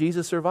trials,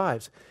 Jesus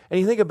survives. And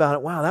you think about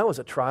it, wow, that was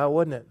a trial,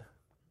 wasn't it?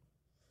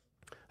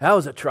 That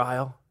was a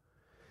trial.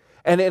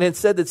 And it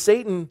said that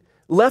Satan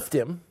left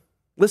him.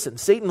 Listen,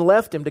 Satan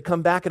left him to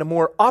come back at a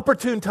more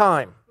opportune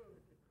time.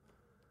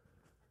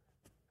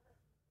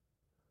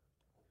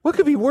 What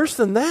could be worse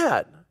than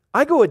that?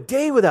 I go a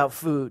day without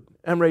food.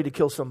 I'm ready to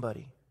kill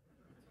somebody.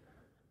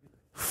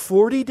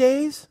 40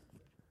 days?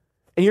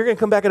 And you're going to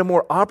come back at a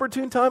more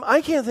opportune time? I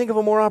can't think of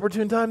a more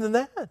opportune time than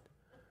that.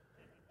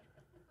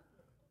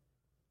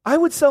 I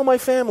would sell my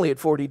family at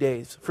 40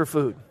 days for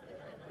food.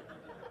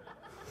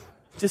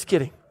 Just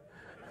kidding.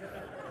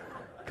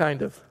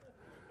 Kind of.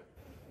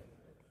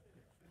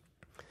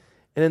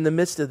 And in the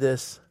midst of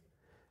this,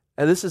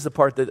 and this is the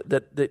part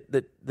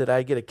that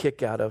I get a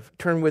kick out of.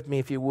 Turn with me,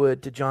 if you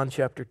would, to John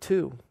chapter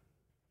 2.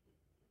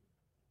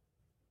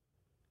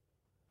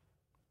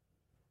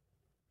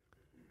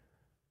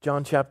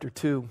 John chapter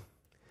 2.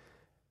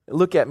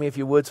 Look at me, if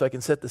you would, so I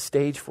can set the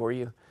stage for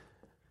you.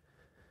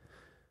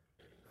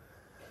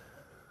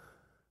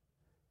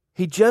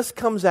 He just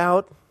comes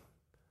out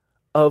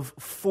of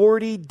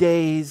 40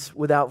 days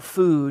without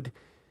food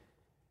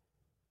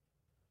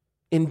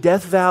in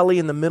Death Valley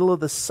in the middle of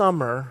the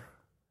summer,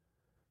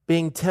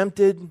 being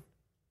tempted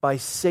by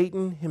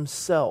Satan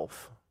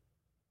himself.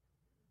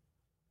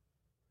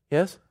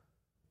 Yes?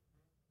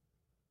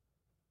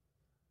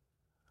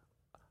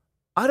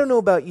 I don't know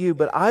about you,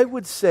 but I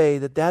would say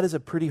that is a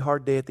pretty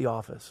hard day at the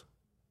office.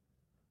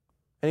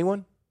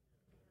 Anyone?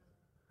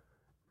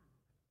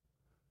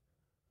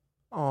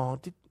 Oh,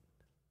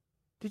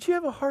 did you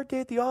have a hard day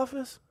at the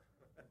office?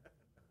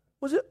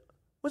 Was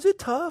it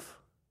tough?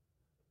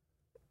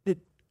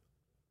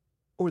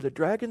 Were the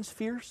dragons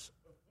fierce?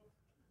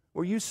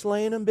 Were you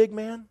slaying them, big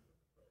man?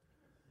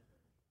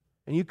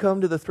 And you come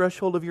to the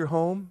threshold of your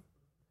home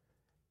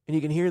and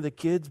you can hear the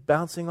kids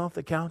bouncing off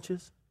the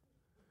couches.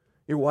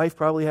 Your wife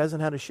probably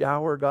hasn't had a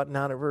shower or gotten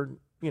out of her,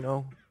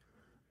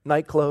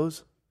 night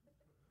clothes.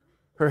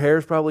 Her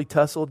hair's probably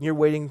tousled and you're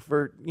waiting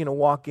for,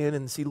 walk in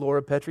and see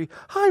Laura Petrie.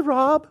 Hi,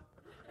 Rob.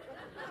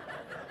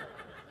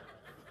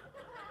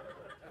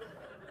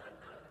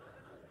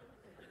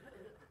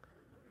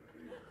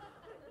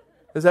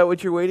 Is that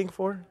what you're waiting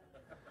for?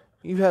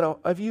 Have you had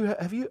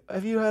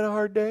a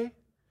hard day?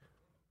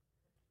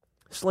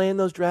 Slaying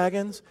those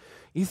dragons?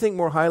 You think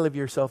more highly of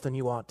yourself than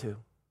you ought to.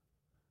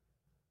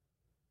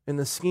 In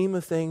the scheme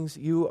of things,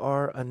 you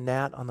are a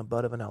gnat on the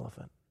butt of an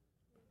elephant.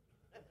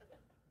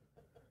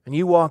 And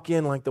you walk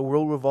in like the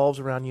world revolves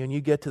around you, and you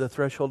get to the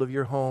threshold of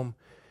your home,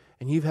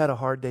 and you've had a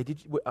hard day.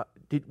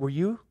 Were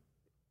you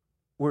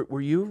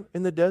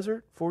in the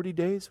desert 40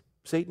 days?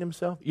 Satan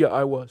himself? Yeah,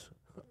 I was.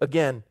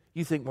 Again,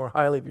 you think more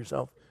highly of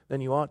yourself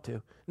than you ought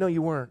to. No,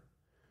 you weren't.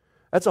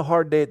 That's a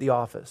hard day at the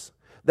office.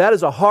 That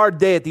is a hard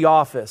day at the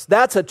office.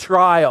 That's a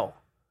trial.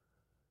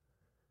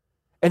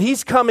 And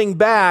he's coming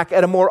back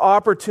at a more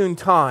opportune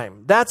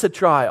time. That's a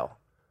trial.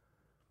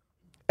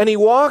 And he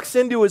walks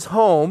into his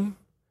home,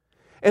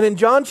 and in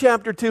John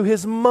chapter 2,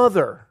 his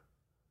mother.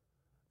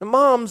 The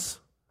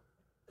moms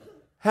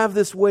have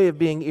this way of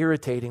being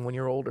irritating when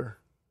you're older.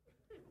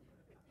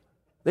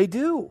 They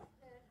do.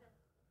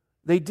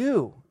 They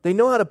do. They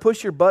know how to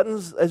push your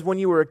buttons as when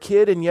you were a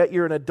kid and yet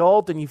you're an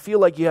adult and you feel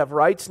like you have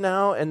rights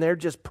now and they're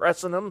just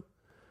pressing them.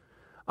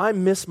 I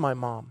miss my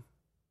mom.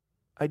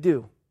 I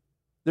do.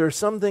 There are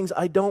some things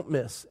I don't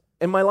miss.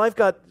 And my life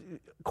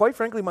quite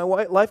frankly, my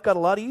life got a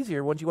lot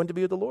easier once you went to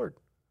be with the Lord.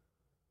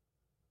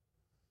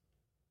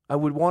 I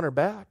would want her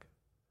back.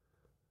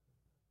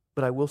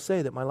 But I will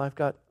say that my life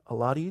got a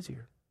lot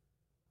easier.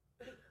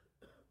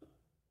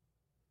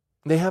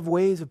 They have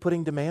ways of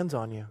putting demands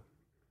on you.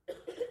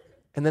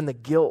 And then the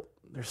guilt,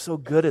 they're so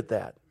good at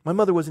that. My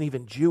mother wasn't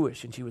even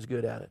Jewish and she was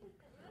good at it.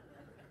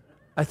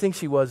 I think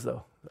she was,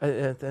 though.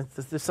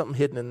 There's something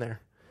hidden in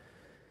there.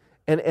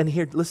 And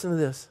here, listen to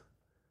this.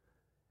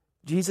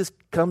 Jesus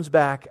comes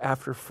back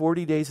after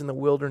 40 days in the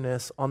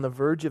wilderness on the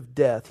verge of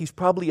death. He's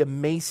probably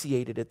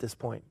emaciated at this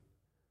point.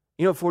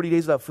 You know what 40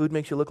 days without food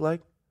makes you look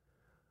like?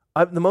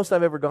 The most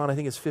I've ever gone, I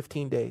think, is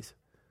 15 days.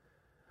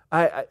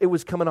 It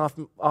was coming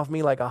off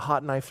me like a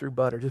hot knife through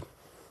butter. Just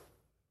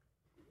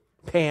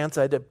pants,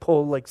 I had to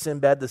pull like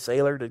Sinbad the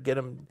Sailor to get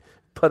him,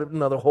 put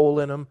another hole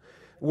in them.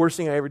 Worst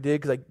thing I ever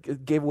did, because I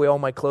gave away all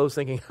my clothes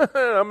thinking,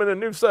 I'm in a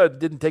new set. It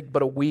didn't take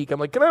but a week. I'm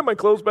like, can I have my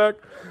clothes back?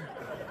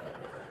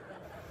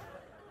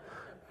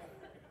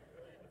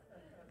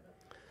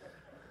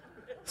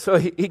 So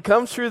he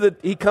comes through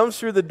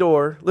the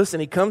door.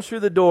 Listen, he comes through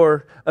the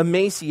door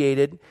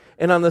emaciated.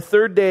 And on the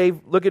third day,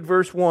 look at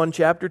verse 1,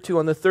 chapter 2.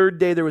 On the third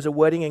day, there was a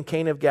wedding in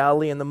Cana of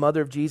Galilee, and the mother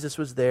of Jesus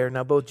was there.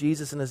 Now both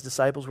Jesus and his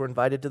disciples were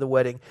invited to the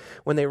wedding.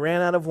 When they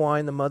ran out of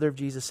wine, the mother of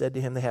Jesus said to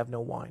him, they have no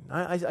wine.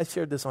 I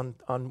shared this on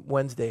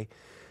Wednesday,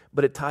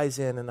 but it ties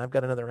in, and I've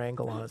got another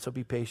angle on it, so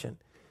be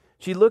patient.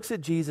 She looks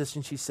at Jesus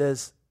and she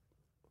says,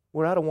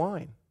 we're out of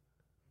wine.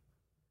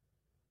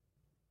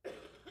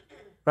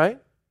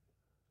 Right?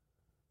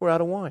 We're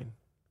out of wine.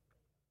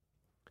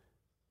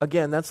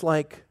 Again, that's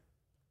like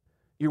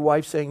your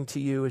wife saying to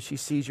you as she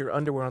sees your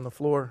underwear on the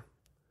floor.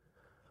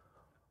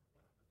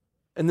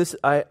 And this,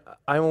 I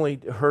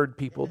only heard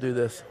people do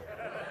this.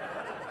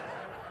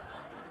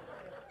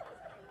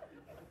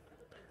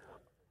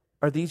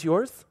 Are these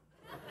yours?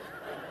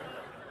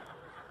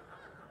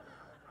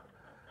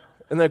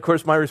 And then, of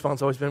course, my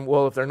response has always been,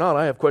 well, if they're not,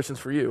 I have questions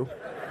for you.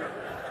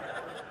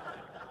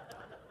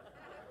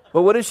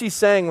 But what is she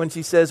saying when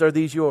she says, are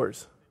these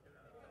yours?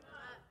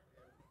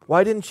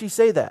 Why didn't she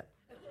say that?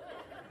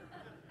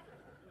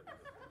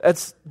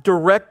 That's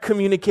direct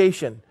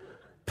communication.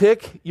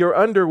 Pick your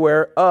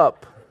underwear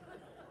up.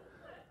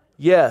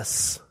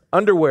 Yes,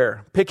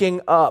 underwear,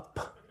 picking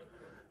up.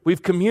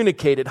 We've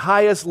communicated,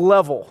 highest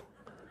level.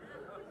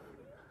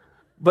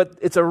 But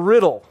it's a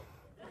riddle.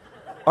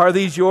 Are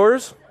these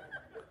yours?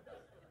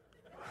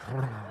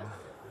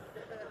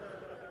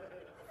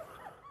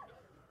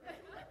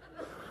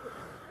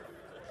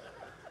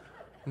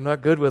 I'm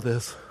not good with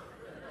this.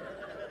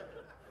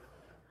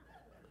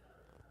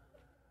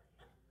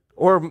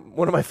 Or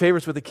one of my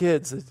favorites with the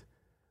kids is,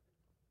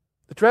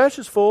 the trash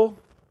is full.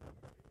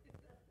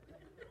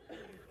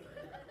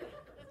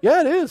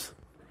 Yeah, it is.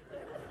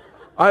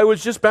 I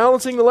was just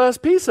balancing the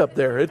last piece up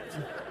there.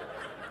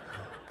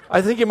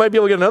 I think you might be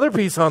able to get another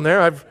piece on there.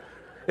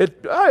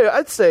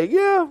 I'd say,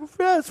 yeah,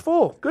 it's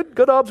full.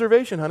 Good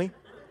observation, honey.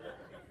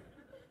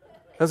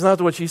 That's not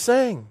what she's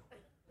saying.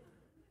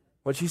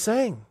 What's she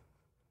saying?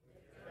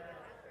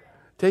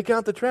 Take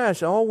out the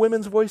trash. All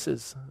women's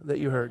voices that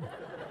you heard.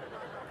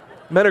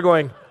 Men are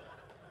going,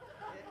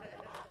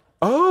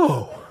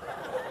 oh.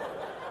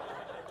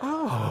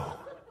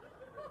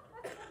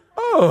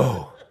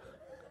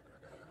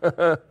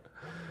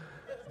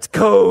 It's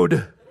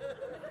code.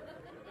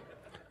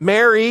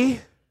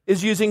 Mary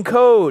is using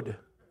code.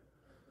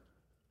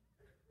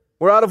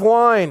 We're out of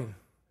wine.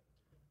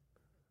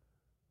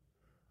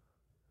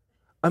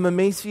 I'm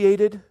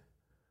emaciated.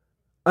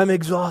 I'm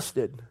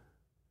exhausted.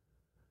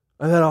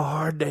 I've had a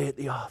hard day at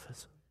the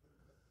office.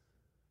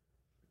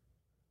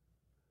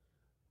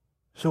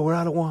 So we're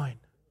out of wine.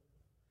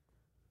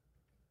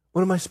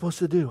 What am I supposed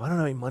to do? I don't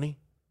have any money.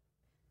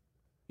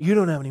 You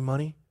don't have any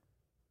money.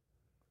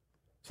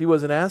 She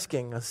wasn't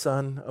asking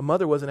a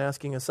mother wasn't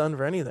asking a son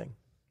for anything.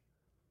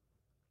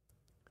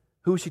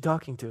 Who was she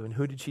talking to, and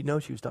who did she know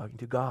she was talking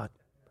to? God.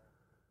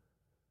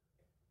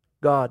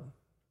 God,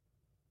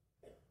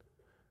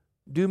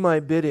 do my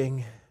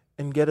bidding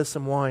and get us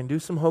some wine. Do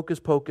some hocus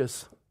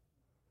pocus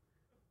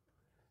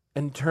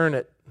and turn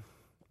it.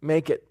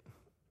 Make it.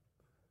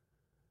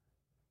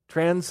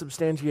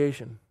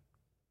 Transubstantiation.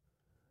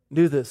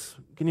 Do this.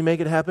 Can you make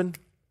it happen?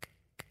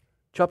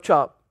 Chop,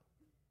 chop.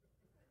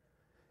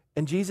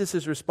 And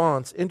Jesus'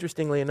 response,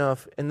 interestingly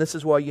enough, and this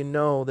is why you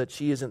know that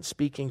she isn't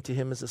speaking to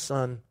him as a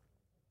son.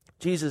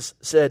 Jesus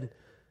said,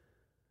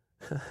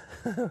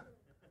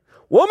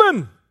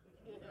 woman,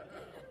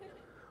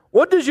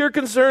 what does your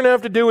concern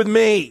have to do with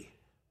me?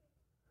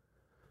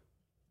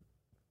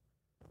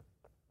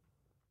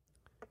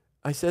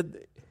 I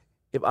said,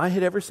 if I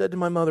had ever said to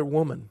my mother,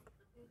 woman,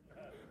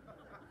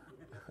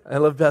 I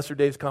love Pastor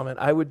Dave's comment,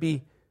 I would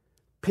be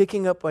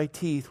picking up my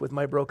teeth with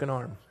my broken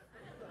arm.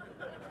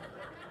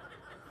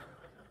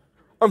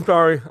 I'm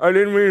sorry, I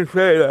didn't mean to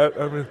say that.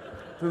 I mean,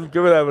 just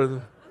give it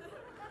evidence.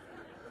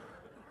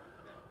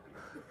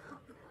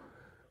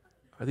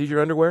 Are these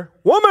your underwear?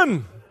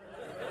 Woman!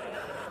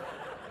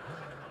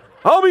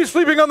 I'll be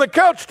sleeping on the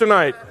couch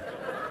tonight.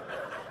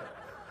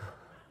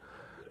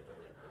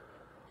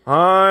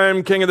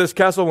 I'm king of this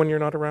castle when you're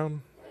not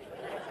around.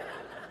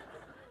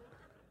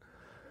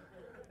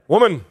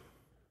 Woman,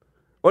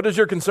 what does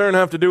your concern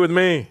have to do with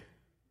me?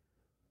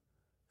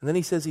 And then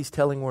he says these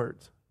telling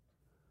words.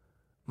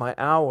 My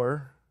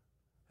hour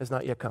has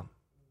not yet come.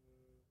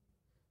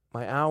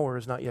 My hour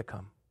has not yet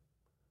come.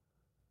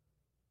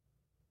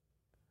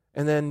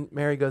 And then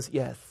Mary goes,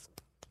 yes.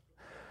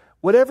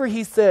 Whatever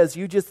he says,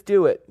 you just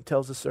do it,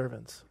 tells the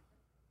servants.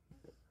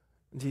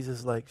 And Jesus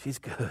is like, she's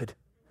good.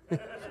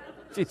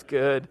 She's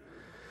good.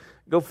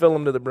 Go fill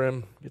him to the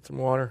brim. Get some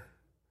water.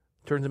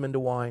 Turns him into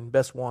wine.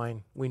 Best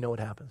wine. We know what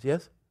happens.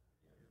 Yes?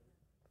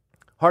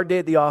 Hard day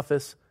at the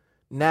office.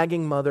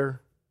 Nagging mother.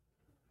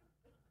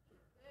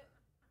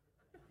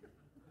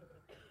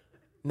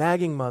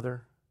 Nagging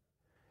mother.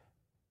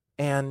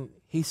 And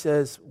he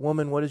says,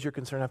 woman, what does your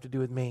concern have to do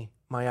with me?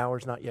 My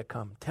hour's not yet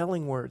come.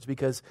 Telling words,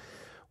 because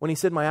when he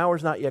said my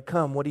hour's not yet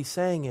come, what he's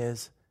saying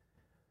is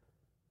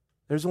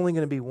there's only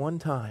going to be one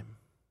time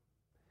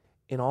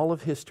in all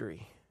of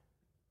history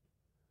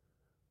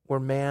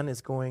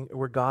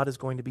where God is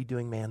going to be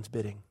doing man's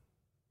bidding.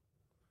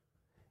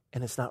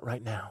 And it's not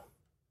right now.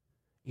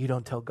 You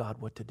don't tell God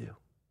what to do.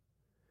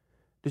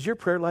 Does your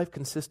prayer life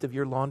consist of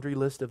your laundry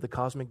list of the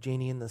cosmic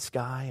genie in the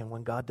sky, and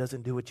when God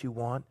doesn't do what you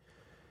want,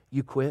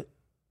 you quit?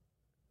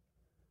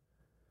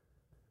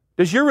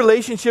 Does your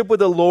relationship with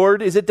the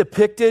Lord, is it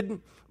depicted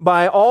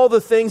by all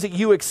the things that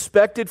you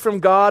expected from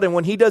God, and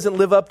when He doesn't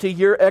live up to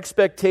your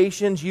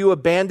expectations, you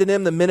abandon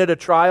Him the minute a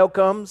trial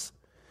comes?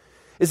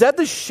 Is that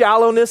the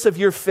shallowness of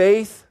your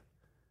faith?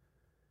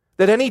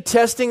 That any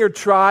testing or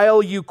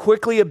trial, you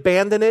quickly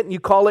abandon it and you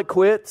call it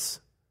quits?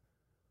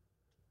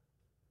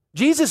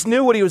 Jesus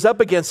knew what He was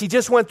up against. He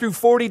just went through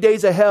 40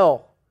 days of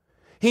hell.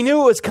 He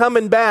knew it was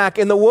coming back,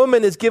 and the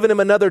woman is giving Him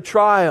another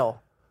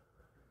trial.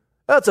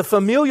 That's a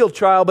familial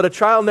trial, but a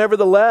trial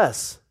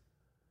nevertheless.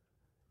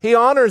 He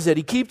honors it.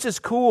 He keeps his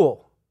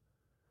cool.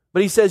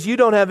 But He says, you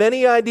don't have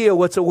any idea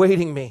what's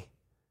awaiting me.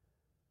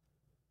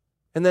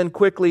 And then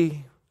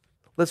quickly,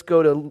 let's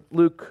go to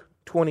Luke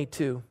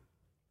 22.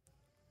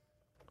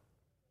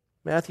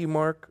 Matthew,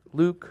 Mark,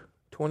 Luke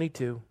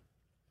 22.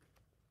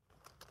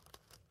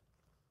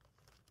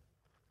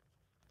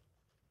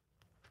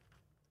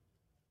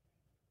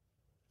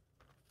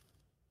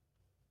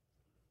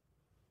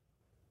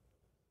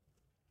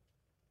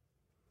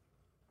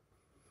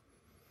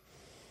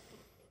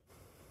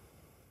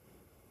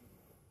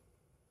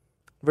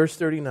 Verse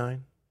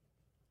 39.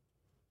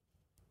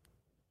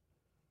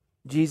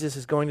 Jesus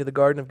is going to the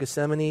Garden of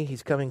Gethsemane.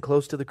 He's coming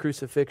close to the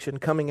crucifixion.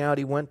 Coming out,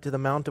 He went to the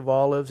Mount of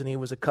Olives, and He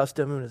was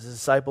accustomed, and His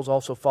disciples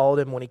also followed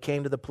Him. When He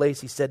came to the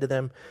place, He said to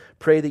them,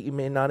 pray that you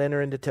may not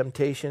enter into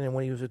temptation. And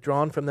when He was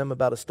withdrawn from them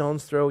about a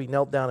stone's throw, He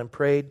knelt down and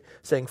prayed,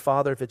 saying,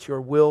 Father, if it's your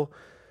will,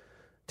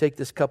 take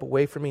this cup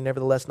away from me.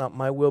 Nevertheless, not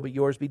my will, but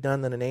yours be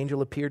done. Then an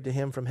angel appeared to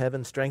Him from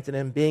heaven, strengthened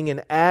Him. Being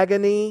in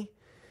agony,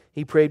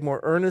 He prayed more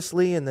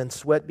earnestly, and then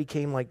sweat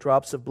became like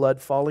drops of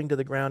blood falling to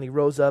the ground. He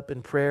rose up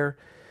in prayer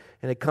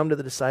and had come to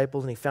the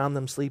disciples, and He found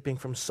them sleeping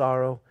from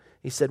sorrow.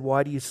 He said,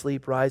 why do you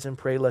sleep? Rise and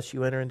pray, lest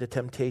you enter into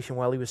temptation.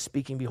 While He was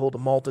speaking, behold, a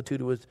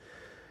multitude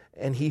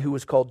and he who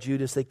was called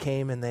Judas, they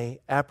came and they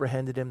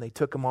apprehended Him. They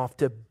took Him off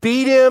to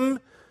beat Him,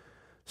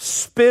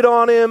 spit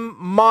on Him,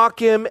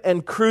 mock Him,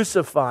 and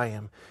crucify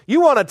Him.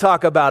 You want to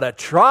talk about a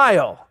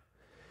trial.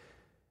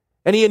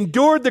 And He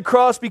endured the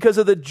cross because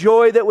of the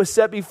joy that was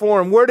set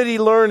before Him. Where did He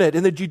learn it?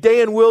 In the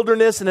Judean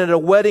wilderness and at a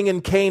wedding in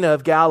Cana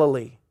of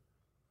Galilee.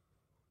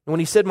 And when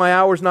He said, my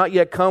hour's not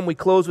yet come, we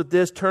close with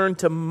this. Turn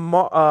to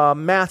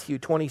Matthew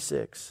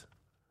 26.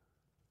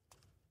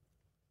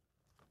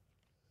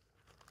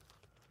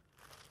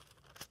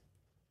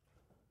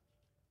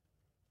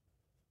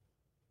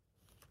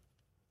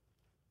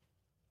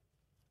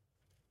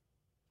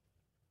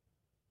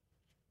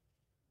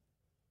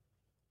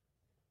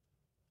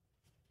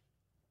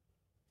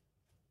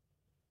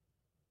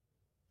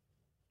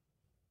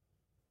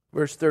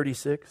 Verse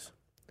 36.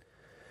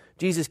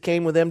 Jesus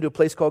came with them to a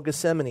place called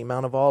Gethsemane,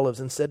 Mount of Olives,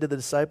 and said to the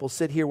disciples,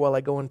 sit here while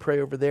I go and pray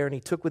over there. And He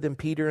took with Him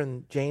Peter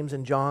and James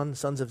and John,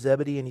 sons of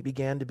Zebedee, and He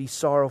began to be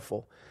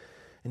sorrowful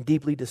and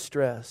deeply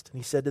distressed. And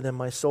He said to them,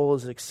 my soul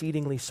is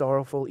exceedingly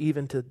sorrowful,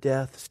 even to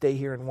death. Stay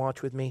here and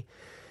watch with me.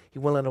 He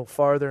went a little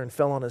farther and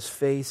fell on His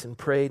face and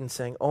prayed and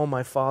saying, oh,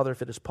 my Father,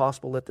 if it is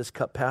possible, let this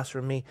cup pass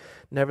from me.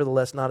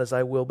 Nevertheless, not as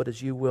I will, but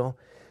as you will.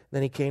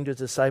 Then He came to His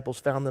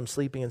disciples, found them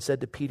sleeping, and said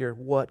to Peter,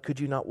 what,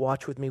 could you not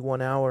watch with me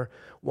 1 hour?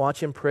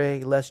 Watch and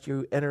pray, lest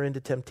you enter into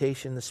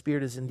temptation. The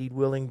spirit is indeed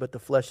willing, but the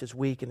flesh is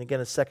weak. And again,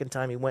 a second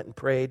time He went and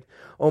prayed,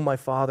 oh, my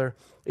Father,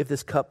 if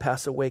this cup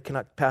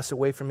cannot pass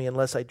away from me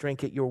unless I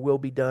drink it, your will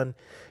be done.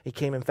 He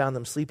came and found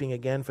them sleeping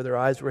again, for their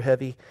eyes were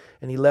heavy.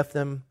 And He left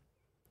them,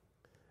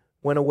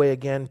 went away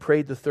again,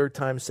 prayed the third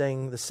time,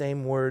 saying the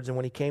same words. And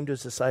when He came to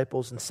His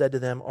disciples and said to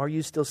them, are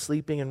you still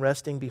sleeping and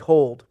resting?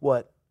 Behold,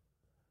 what?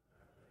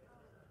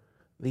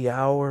 The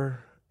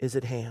hour is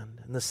at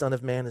hand, and the Son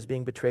of Man is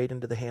being betrayed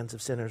into the hands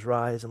of sinners.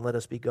 Rise and let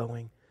us be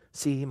going.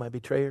 See, my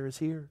betrayer is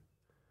here.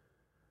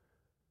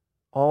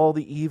 All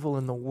the evil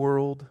in the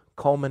world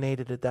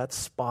culminated at that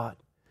spot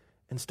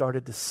and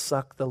started to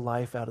suck the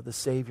life out of the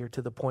Savior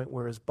to the point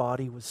where His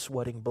body was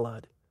sweating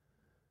blood.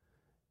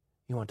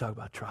 You want to talk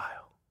about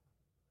trial?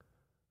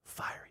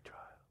 Fiery trial.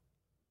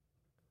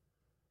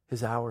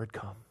 His hour had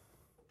come.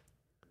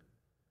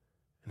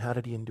 And how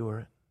did he endure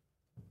it?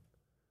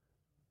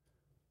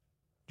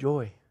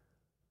 Joy.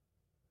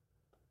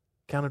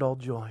 Count it all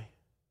joy.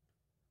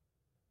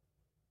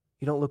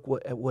 You don't look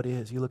at what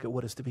is, you look at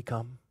what is to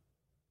become.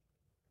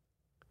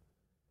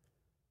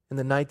 In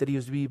the night that he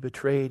was to be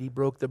betrayed, he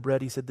broke the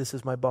bread. He said, "This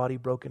is my body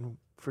broken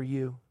for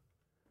you."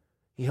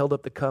 He held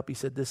up the cup. He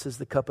said, "This is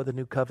the cup of the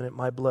new covenant,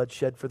 my blood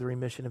shed for the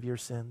remission of your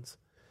sins.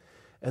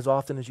 As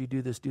often as you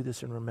do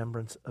this in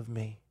remembrance of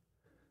me."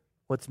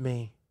 What's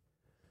me?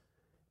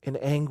 In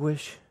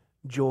anguish,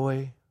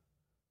 joy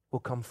will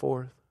come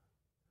forth.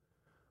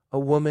 A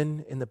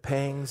woman in the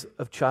pangs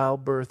of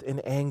childbirth, in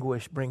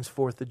anguish, brings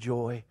forth the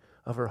joy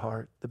of her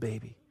heart, the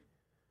baby.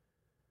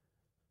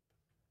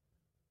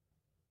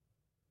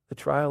 The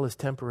trial is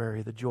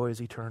temporary, the joy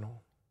is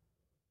eternal.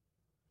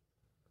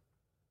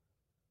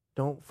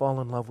 Don't fall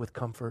in love with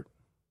comfort.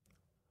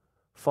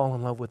 Fall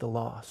in love with the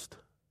lost.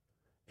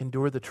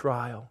 Endure the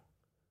trial.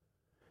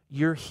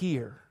 You're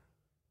here.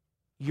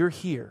 You're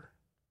here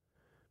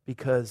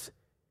because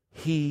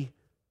he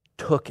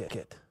took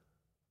it.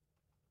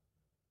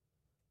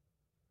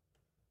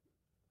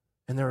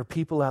 And there are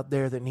people out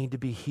there that need to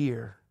be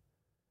here,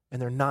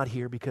 and they're not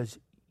here because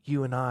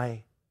you and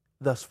I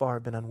thus far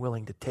have been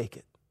unwilling to take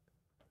it.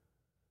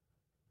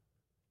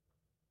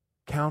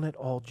 Count it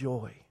all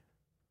joy.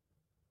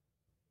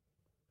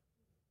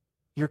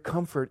 Your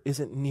comfort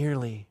isn't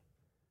nearly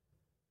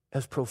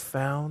as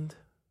profound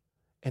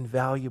and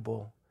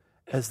valuable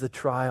as the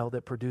trial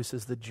that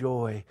produces the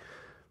joy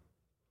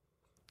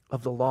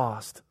of the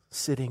lost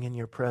sitting in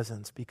your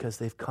presence because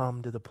they've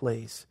come to the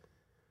place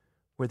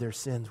where their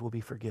sins will be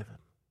forgiven.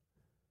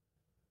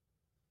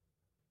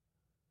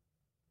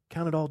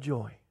 Count it all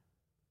joy.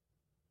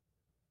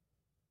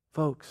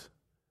 Folks,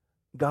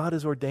 God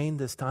has ordained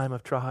this time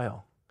of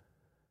trial.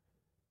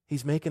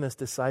 He's making us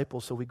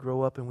disciples so we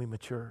grow up and we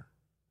mature.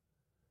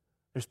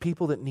 There's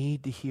people that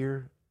need to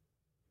hear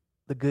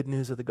the good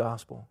news of the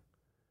gospel.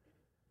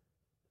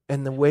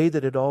 And the way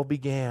that it all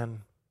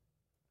began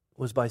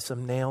was by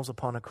some nails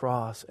upon a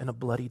cross and a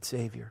bloodied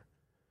Savior.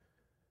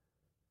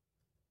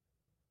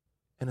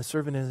 And a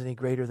servant isn't any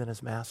greater than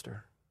his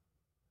master.